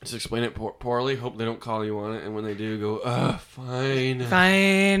 Just explain it poorly, hope they don't call you on it, and when they do, go, fine.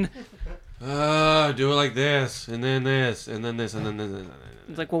 Fine. Do it like this, and then this, and then this, and then this.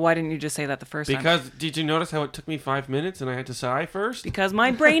 It's like, well, why didn't you just say that the first time? Because, did you notice how it took me 5 minutes and I had to sigh first? Because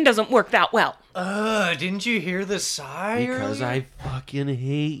my brain doesn't work that well. Didn't you hear the sigh? Because earlier? I fucking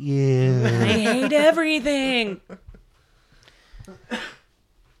hate you. I hate everything.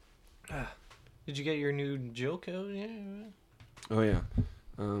 Did you get your new joke out? Yeah. Oh, yeah.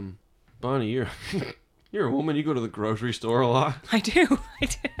 Bonnie, you're you're a woman. You go to the grocery store a lot. I do.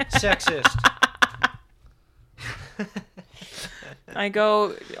 Sexist. I go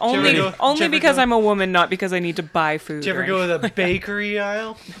you ever only go- only did you ever because go- I'm a woman, not because I need to buy food. Did you ever or go anything. to the bakery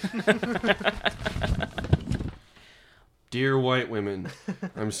aisle? Dear white women,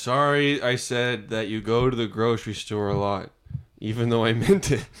 I'm sorry I said that you go to the grocery store a lot, even though I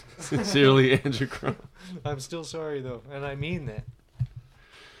meant it. Sincerely, Andrew Crumb. I'm still sorry though, and I mean that.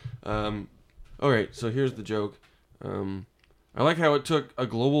 Alright, so here's the joke. I like how it took a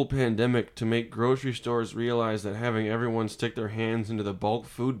global pandemic to make grocery stores realize that having everyone stick their hands into the bulk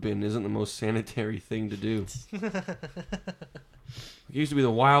food bin isn't the most sanitary thing to do. It used to be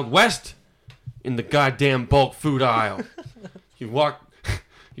the Wild West in the goddamn bulk food aisle. You walk,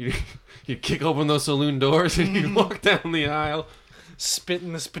 you kick open those saloon doors and you walk down the aisle. Spit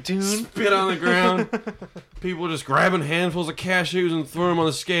in the spittoon. Spit on the ground. People just grabbing handfuls of cashews and throwing them on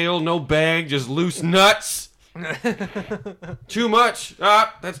the scale. No bag, just loose nuts. Too much.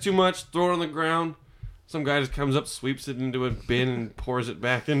 That's too much. Throw it on the ground. Some guy just comes up, sweeps it into a bin, and pours it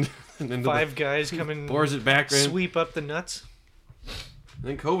back into Five guys come and pours it back in. sweep up the nuts.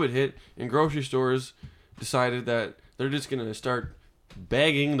 Then COVID hit, and grocery stores decided that they're just gonna start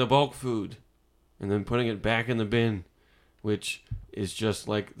bagging the bulk food, and then putting it back in the bin, which is just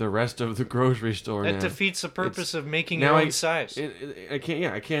like the rest of the grocery store That now. defeats the purpose of making Now your I- own size. I can't.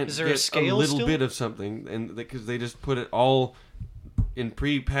 Yeah, I can't. Is there get a scale little still? bit of something, and because they just put it all in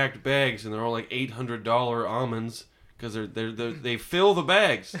pre-packed bags, and they're all like $800 almonds because they fill the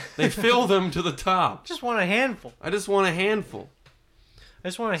bags. They fill them to the top. Just want a handful. I just want a handful. I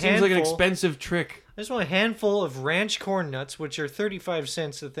just want a Seems handful. like an expensive trick. I just want a handful of ranch corn nuts, which are 35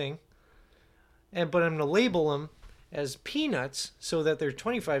 cents a thing. But I'm gonna label them as peanuts so that they're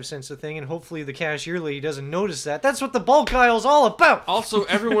 25 cents a thing, and hopefully the cashier lady doesn't notice that. That's what the bulk aisle's all about. Also,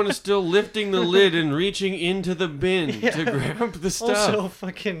 everyone is still lifting the lid and reaching into the bin to grab the stuff. Also,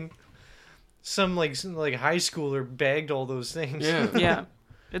 fucking some like high schooler bagged all those things. Yeah. Yeah.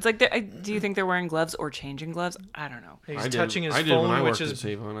 It's like, do you think they're wearing gloves or changing gloves? I don't know. He's I did- touching his I did when I phone, worked which at is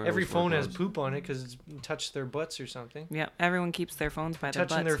Save-On. I every always wore phone has gloves. poop on it because it's touched their butts or something. Yeah, everyone keeps their phones by their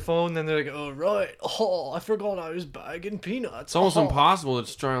Touching butts. their phone, then they're like, "Oh right, oh I forgot I was bagging peanuts." It's almost Oh. impossible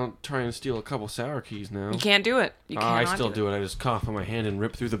to try and steal a couple sour keys now. You can't do it. You I cannot still do do it. I just cough on my hand and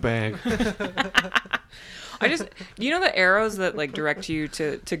rip through the bag. You know the arrows that like direct you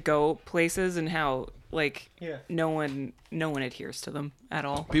to go places, and how like Yeah. no one adheres to them at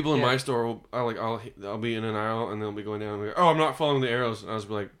all. People in Yeah. my store, I'll be in an aisle and they'll be going down. And like, oh, I'm not following the arrows. And I'll just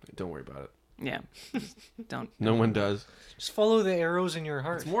be like, don't worry about it. Yeah, don't. No one does. Just follow the arrows in your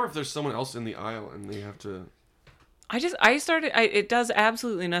heart. It's more if there's someone else in the aisle and they have to. It does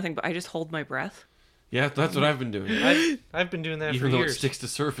absolutely nothing, but I just hold my breath. Yeah, that's what I've been doing. I've been doing that Even for though years. it sticks to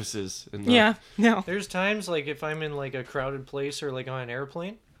surfaces. And not- Yeah, no. There's times like if I'm in like a crowded place or like on an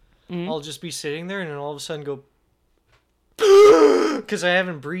airplane, I'll just be sitting there and then all of a sudden go because I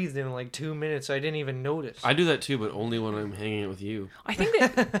haven't breathed in like 2 minutes. I didn't even notice. I do that too, but only when I'm hanging out with you. I think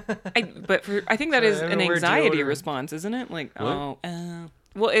that I think that Sorry, is I don't an know where anxiety deodorant- response, isn't it? Like,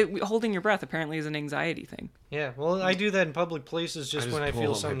 What? holding your breath apparently is an anxiety thing. Yeah, well, I do that in public places I just just when I pull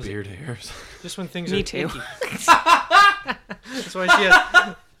feel out my something's beard hairs. just when things Me are too. icky. That's why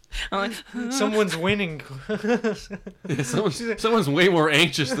she I'm has, someone's winning. Yeah, someone's way more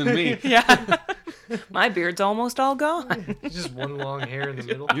anxious than me. yeah, my beard's almost all gone. Just one long hair in the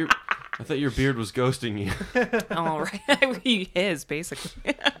middle. I thought your beard was ghosting you. All right, he is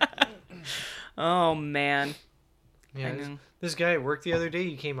basically. Oh man. Yeah, I this, know. this guy at work the other day,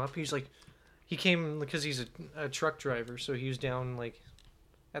 he came up. He came because he's a truck driver, so he was down like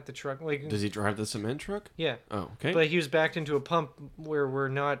at the truck. Like, Does he drive the cement truck? yeah, Oh, okay. but he was backed into a pump where we're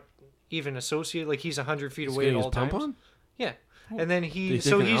not even associated. Like he's 100 feet He's away at getting all his pump times. on? Yeah, and then Did he he take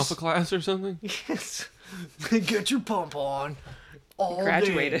so an he's alpha class or something? yes, get your pump on. All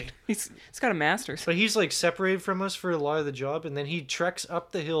Graduated. day. He's got a master's. But he's like separated from us for a lot of the job, and then he treks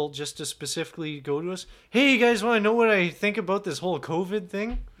up the hill just to specifically go to us. Hey, you guys want to know what I think about this whole COVID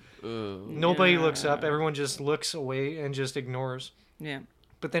thing? Nobody looks up. Everyone just looks away and just ignores. Yeah.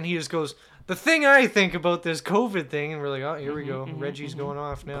 But then he just goes, the thing I think about this COVID thing, and we're like, oh, here we go. Reggie's going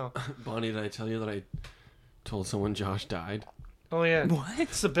off now. Bonnie, did I tell you that I told someone Josh died? Oh, yeah. What?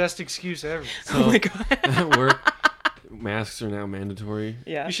 It's the best excuse ever. Oh my god. At work, masks are now mandatory.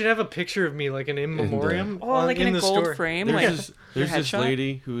 Yeah. You should have a picture of me, like an in memoriam. Oh, like in a the gold store. frame, There's like this, your there's this headshot?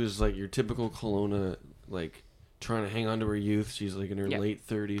 lady who is like your typical Kelowna, like trying to hang on to her youth. She's like in her Yeah. late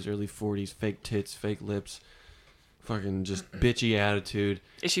 30s, early 40s, fake tits, fake lips, fucking just bitchy attitude.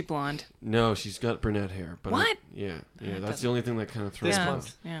 Is she blonde? No, she's got brunette hair. But What? yeah, that's the only thing that kind of throws This me month.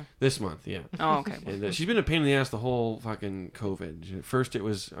 off. Yeah. This month, yeah. Oh, okay. And she's been a pain in the ass the whole fucking COVID. At first it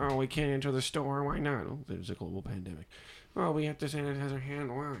was, oh, we can't enter the store. Why not? Oh, there's a global pandemic. Oh, we have to sanitize our hand.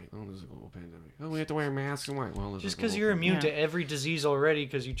 Why? Oh, there's a global pandemic. Oh, we have to wear masks. Why? Well, there's Just a because global you're pandemic. immune to every disease already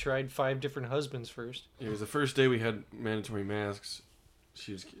because you tried 5 different husbands first. It was the first day we had mandatory masks.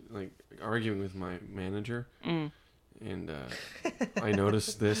 She was like arguing with my manager. And I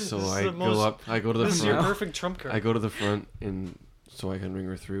noticed this, so This is I the go most- up. I go to the This is your front. perfect trump card. I go to the front, and so I can ring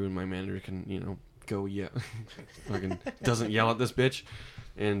her through, and my manager can, go yell. Fucking doesn't yell at this bitch.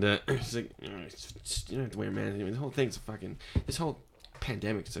 And she's like, you don't have to wear a mask. The whole thing's this whole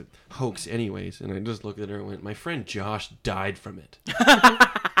pandemic's a hoax, anyways. And I just looked at her and went, my friend Josh died from it.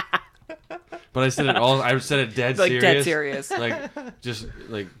 But I said it dead Like serious. dead serious. Like, just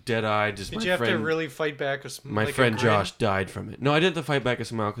like dead eyed. Just Did my you have friend. to really fight back? My like a friend grin? Josh died from it. No, I didn't have to fight back a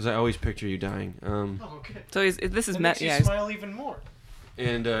smile because I always picture you dying. Oh, okay. So this is That makes you yeah, he's smile even more.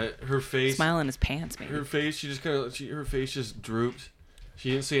 And her face, smiling his pants, maybe. her face, her face just drooped.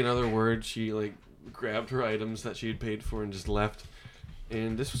 She didn't say another word. She like grabbed her items that she had paid for and just left.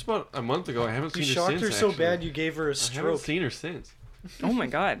 And this was about a month ago. I haven't You seen her shocked since. her so actually. bad you gave her a I haven't stroke. seen her since. Oh my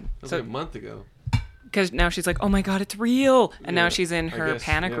god. That was So like a month ago. because now she's like, oh my god, it's real, and now Yeah, she's in I her guess,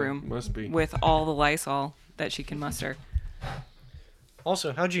 panic yeah, room must be. with all the Lysol that she can muster.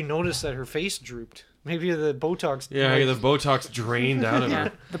 Also, how'd you notice that her face drooped? Maybe the Botox. Yeah, the Botox drained out of Yeah,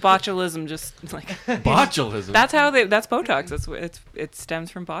 her. the botulism just like Botulism. that's Botox. That's what it stems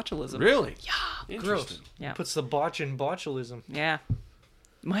from botulism. Really? Yeah. Gross. Interesting. Yeah. Puts the botch in botulism. Yeah.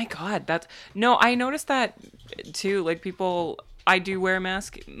 My God, I noticed that too. Like people, I do wear a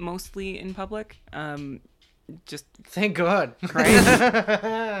mask mostly in public. just Thank God.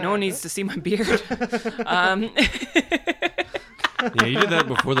 right. No one needs to see my beard. Yeah, you did that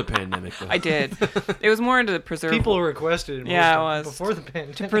before the pandemic, though. I did. It was more to preserve. People requested it. Yeah, more it was. before the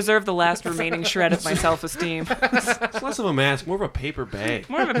pandemic. To preserve the last remaining shred of my self-esteem. It's less of a mask, more of a paper bag.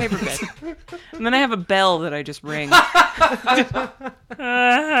 More of a paper bag. And then I have a bell that I just ring. It's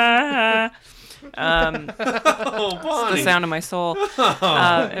the sound of my soul.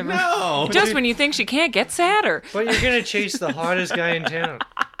 No. Just when you think she can't get sadder. But you're gonna chase the hottest guy in town.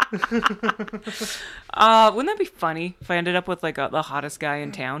 Wouldn't that be funny if I ended up with like the hottest guy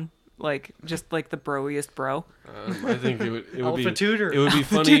in town? Like just like the broiest bro. I think it would Alpha be Tutor. It would be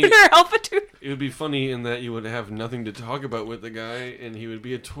funny. Alpha Tutor. It would be funny in that you would have nothing to talk about with the guy, and he would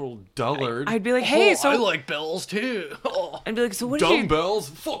be a total dullard. I'd be like, hey, I like bells too. I'd be like, so what did you? Dumbbells,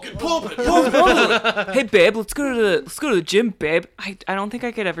 fucking pump it. Hey babe, let's go to the gym, babe. I don't think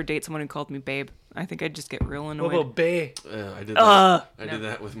I could ever date someone who called me babe. I think I'd just get real What annoyed. about Bay? I did that. I did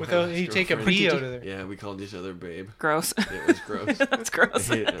that with my Without you take a girlfriend. B out of there. Yeah, we called each other babe. Gross. It was gross. That's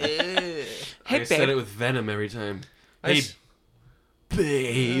gross. I hate it. Hey I said babe. it with venom every time. I Hey, s-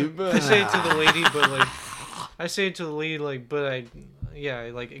 babe. I say it to the lady, but like, I say it to the lady, like, but I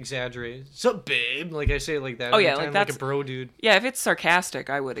like exaggerate. Sup, babe? Like I say it like that. Oh, every yeah, time, like like that's- a bro dude. Yeah, if it's sarcastic,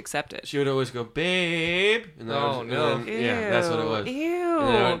 I would accept it. She would always go, babe. And then Oh, no. yeah, that's what it was. Ew. And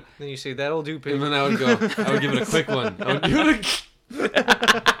then, I would, Then you say that'll do, and babe. then I would go, I would give it a quick one. I would give it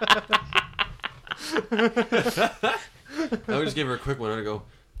I would just give her a quick one. I'd go,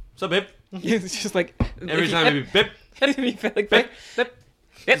 what's up, babe? It's just like Every time it'd be, bip. you feel like bip, bip,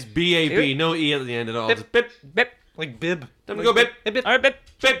 It's B-A-B, no E at the end at all. Just bip. bip. Like bib. Time to go, bip. Bip. All right, bip.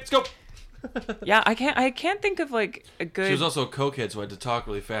 Bip, let's go. Yeah, I can't think of like a good. She was also a cokehead, so I had to talk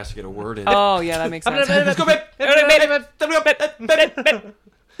really fast to get a word in. Oh yeah, that makes sense. Let's go, bip.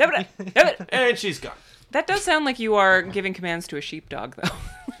 And she's gone. That does sound like you are giving commands to a sheepdog, though.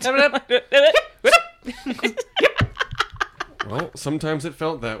 Well, sometimes it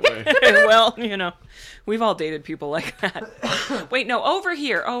felt that way. Well, you know, we've all dated people like that. Wait, no, over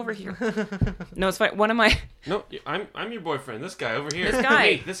here. No, it's fine. One of my No, I'm your boyfriend. This guy over here. This guy.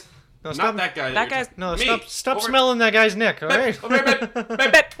 Me, this. No, Not stop. that guy. That you're guy's- talking- No, Me. stop Over- smelling that guy's neck. All right. Over here, bip. Bip.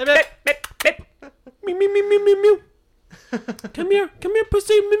 bip, bip, bip, bip. Me, me, me, me, me, me. Come here,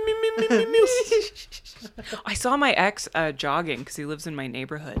 pussy. Me, me, me, me, me, me. I saw my ex jogging because he lives in my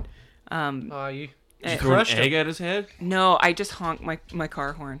neighborhood. You Eh, Throw an crushed egg him at his head. No, I just honked my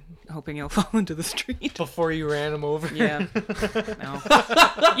car horn, hoping he'll fall into the street. before you ran him over. Yeah. No.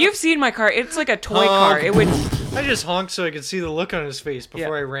 You've seen my car. It's like a toy car. It would. I just honked so I could see the look on his face before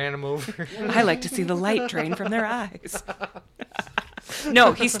Yeah. I ran him over. I like to see the light drain from their eyes.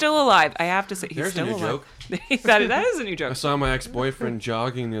 No, he's still alive. I have to say, he's There's a still new alive. joke. that is a new I joke. saw my ex-boyfriend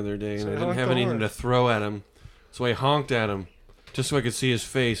jogging the other day, and I didn't honked have the anything horn. to throw at him, so I honked at him, just so I could see his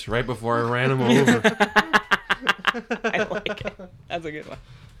face right before I ran him over. I like it. That's a good one.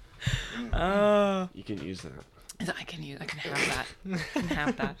 You can use that. I can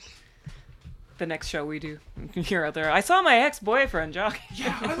have that. The next show we do, you're out there. I saw my ex-boyfriend jogging.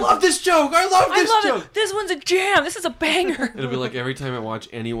 Yeah, I love this joke. I love this I love joke. it. This one's a jam. This is a banger. It'll be like every time I watch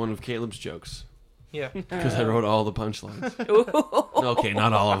any one of Caleb's jokes, Yeah. because I wrote all the punchlines. Ooh. Okay,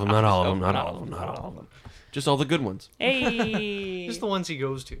 not all of them. Not all of them. Not all of them. Not all of them. Just all the good ones. Hey. Just the ones he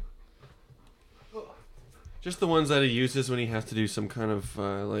goes to. Just the ones that he uses when he has to do some kind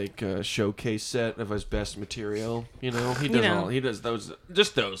of showcase set of his best material. You know, he does know. all. He does those.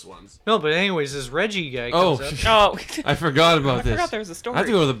 Just those ones. No, but anyways, this Reggie guy Oh, comes up. Oh. I forgot about I this. forgot there was a story. I have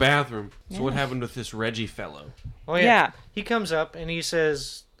to go to the bathroom. So what happened with this Reggie fellow? Oh yeah. Yeah. He comes up and he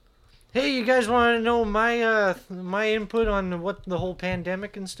says, "Hey, you guys want to know my input on what the whole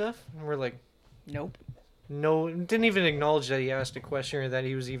pandemic and stuff?" And we're like, Nope. "No," didn't even acknowledge that he asked a question or that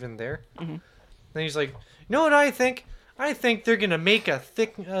he was even there. Mm-hmm. Then he's like, "You know what I think? I think they're gonna make a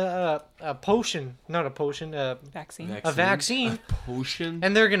thick a potion, not a potion, Vaccine. a vaccine, Potion?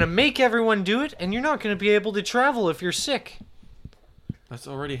 and they're gonna make everyone do it, and you're not gonna be able to travel if you're sick." That's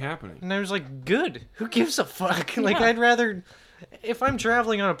already happening. And I was like, "Good. Who gives a fuck?" Like, Yeah. I'd rather, if I'm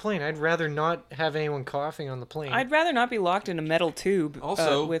traveling on a plane, I'd rather not have anyone coughing on the plane. I'd rather not be locked in a metal tube.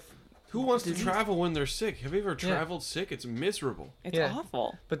 Also, with Who wants to travel when they're sick? Have you ever traveled sick? It's miserable. it's Yeah.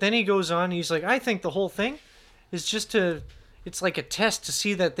 awful. But then he goes on, he's like, "I think the whole thing is just it's like a test to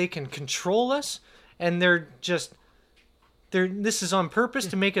see that they can control us, and this is on purpose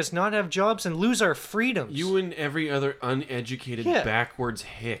to make us not have jobs and lose our freedoms." You and every other uneducated, Yeah. backwards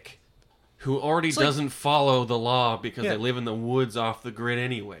hick who already like- doesn't follow the law because Yeah. they live in the woods off the grid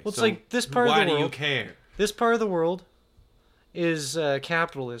anyway. Well, it's So like this part of why the do you world- care? This part of the world is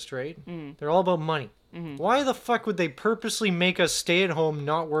capitalist, right? They're all about money. Why the fuck would they purposely make us stay at home,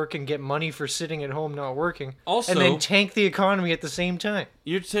 not work, and get money for sitting at home, not working, Also, and then tank the economy at the same time?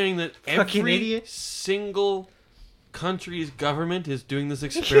 You're saying that Fucking every idiot. single country's government is doing this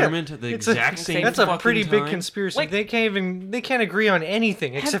experiment at the exact same That's fucking a pretty time? big conspiracy. Like- they can't agree on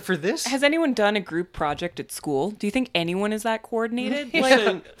anything except for this. Has anyone done a group project at school? Do you think anyone is that coordinated? You're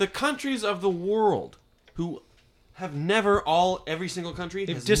saying the countries of the world who have every single country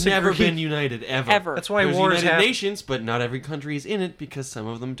has never disagreed. been united ever. Ever. That's why There's wars United happen. Nations, but not every country is in it because some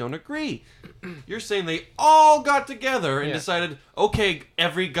of them don't agree. You're saying they all got together and Yeah. decided, okay,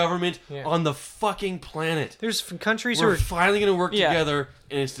 every government Yeah. on the fucking planet, There's countries who we're are finally going to work Yeah. together,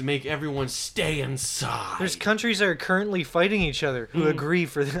 and it's to make everyone stay inside. there's countries that are currently fighting each other who agree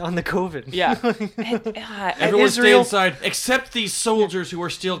on the COVID. Yeah. Everyone stay Israel- inside, except these soldiers who are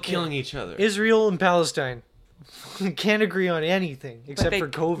still killing each other. Israel and Palestine can't agree on anything except for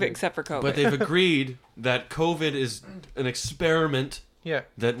COVID. Except for COVID. But they've agreed that COVID is an experiment yeah.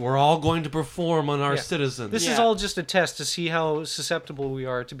 that we're all going to perform on our Yeah. citizens. This is Yeah. all just a test to see how susceptible we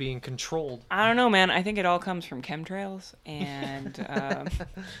are to being controlled. I don't know, man. I think it all comes from chemtrails and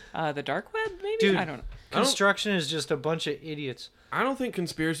the dark web, maybe? Dude, I don't know. Construction is just a bunch of idiots. I don't think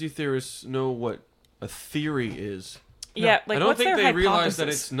conspiracy theorists know what a theory is. Yeah, like I don't what's think their they realize that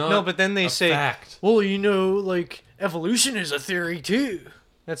hypothesis? it's not No, but then they a say, fact. well, like, evolution is a theory too.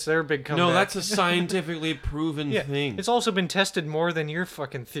 That's their big comeback. No, that's a scientifically proven yeah. thing. It's also been tested more than your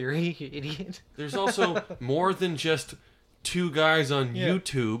fucking theory, you idiot. There's also more than just two guys on Yeah.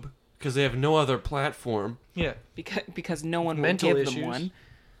 YouTube because they have no other platform. Yeah. Because no one Mental will give issues. them one.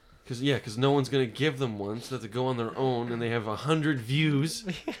 Because no one's gonna give them one, so they have to go on their own, and they have 100 views.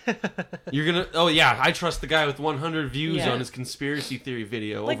 You're gonna, oh yeah, I trust the guy with 100 views Yeah. on his conspiracy theory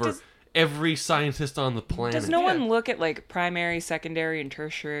video Like, over does- every scientist on the planet. Does no one look at like primary, secondary, and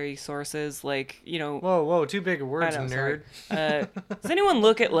tertiary sources? Like, you know, Whoa, too big of I words, know, nerd. sorry. Does anyone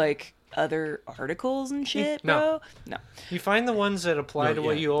look at like other articles and shit, No. bro? No. You find the ones that apply No, to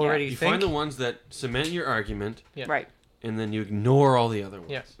what yeah. you already You think. find the ones that cement your argument, Yeah. Right. and then you ignore all the other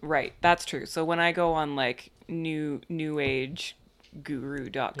ones. Yeah. Right. That's true. So when I go on like new age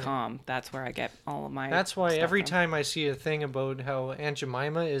guru.com, that's where I get all of my That's why stuff every from. time I see a thing about how Aunt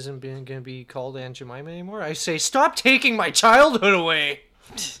Jemima isn't going to be called Aunt Jemima anymore, I say, stop taking my childhood away.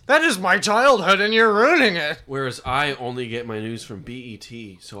 That is my childhood and you're ruining it. Whereas I only get my news from BET,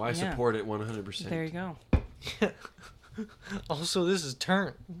 so I Yeah. support it 100%. There you go. Also, this is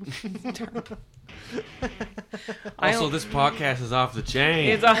Turn. Also, this podcast is off the chain.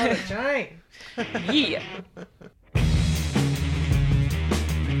 It's yeah.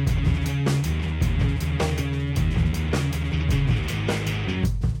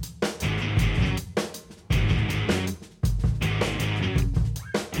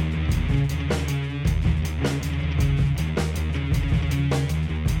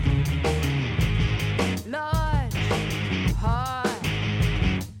 Large heart,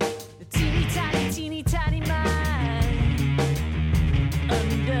 a teeny tiny mind,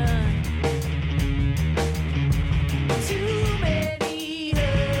 undone. Too many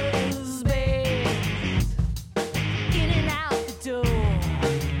husbands in and out the door,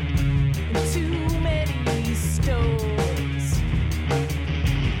 and too many stores.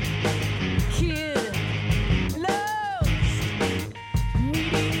 Kid lost,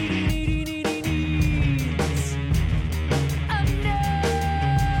 needy needs. Unknown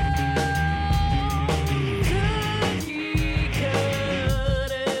cookie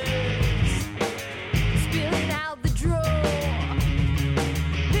cutters, spilling out the drawer,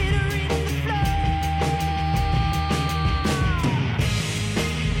 littering the floor.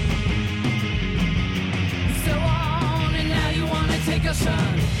 So on, and now you wanna take a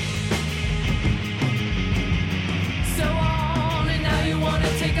son. So on, and now you wanna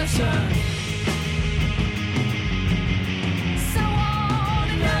take a son. So on,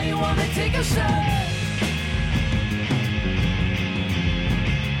 and now you wanna take a shot.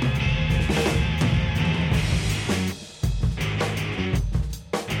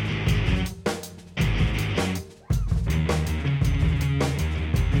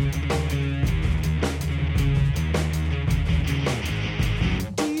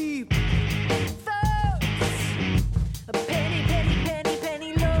 Deep thoughts, a penny, penny, penny,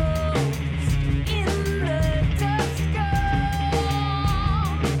 penny low.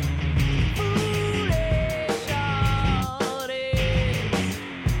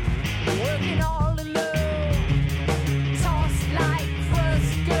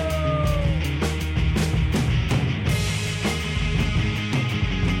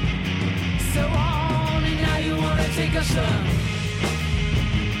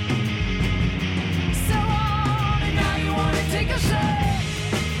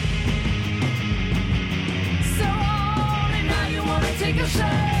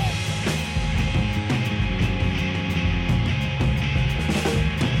 Revolution!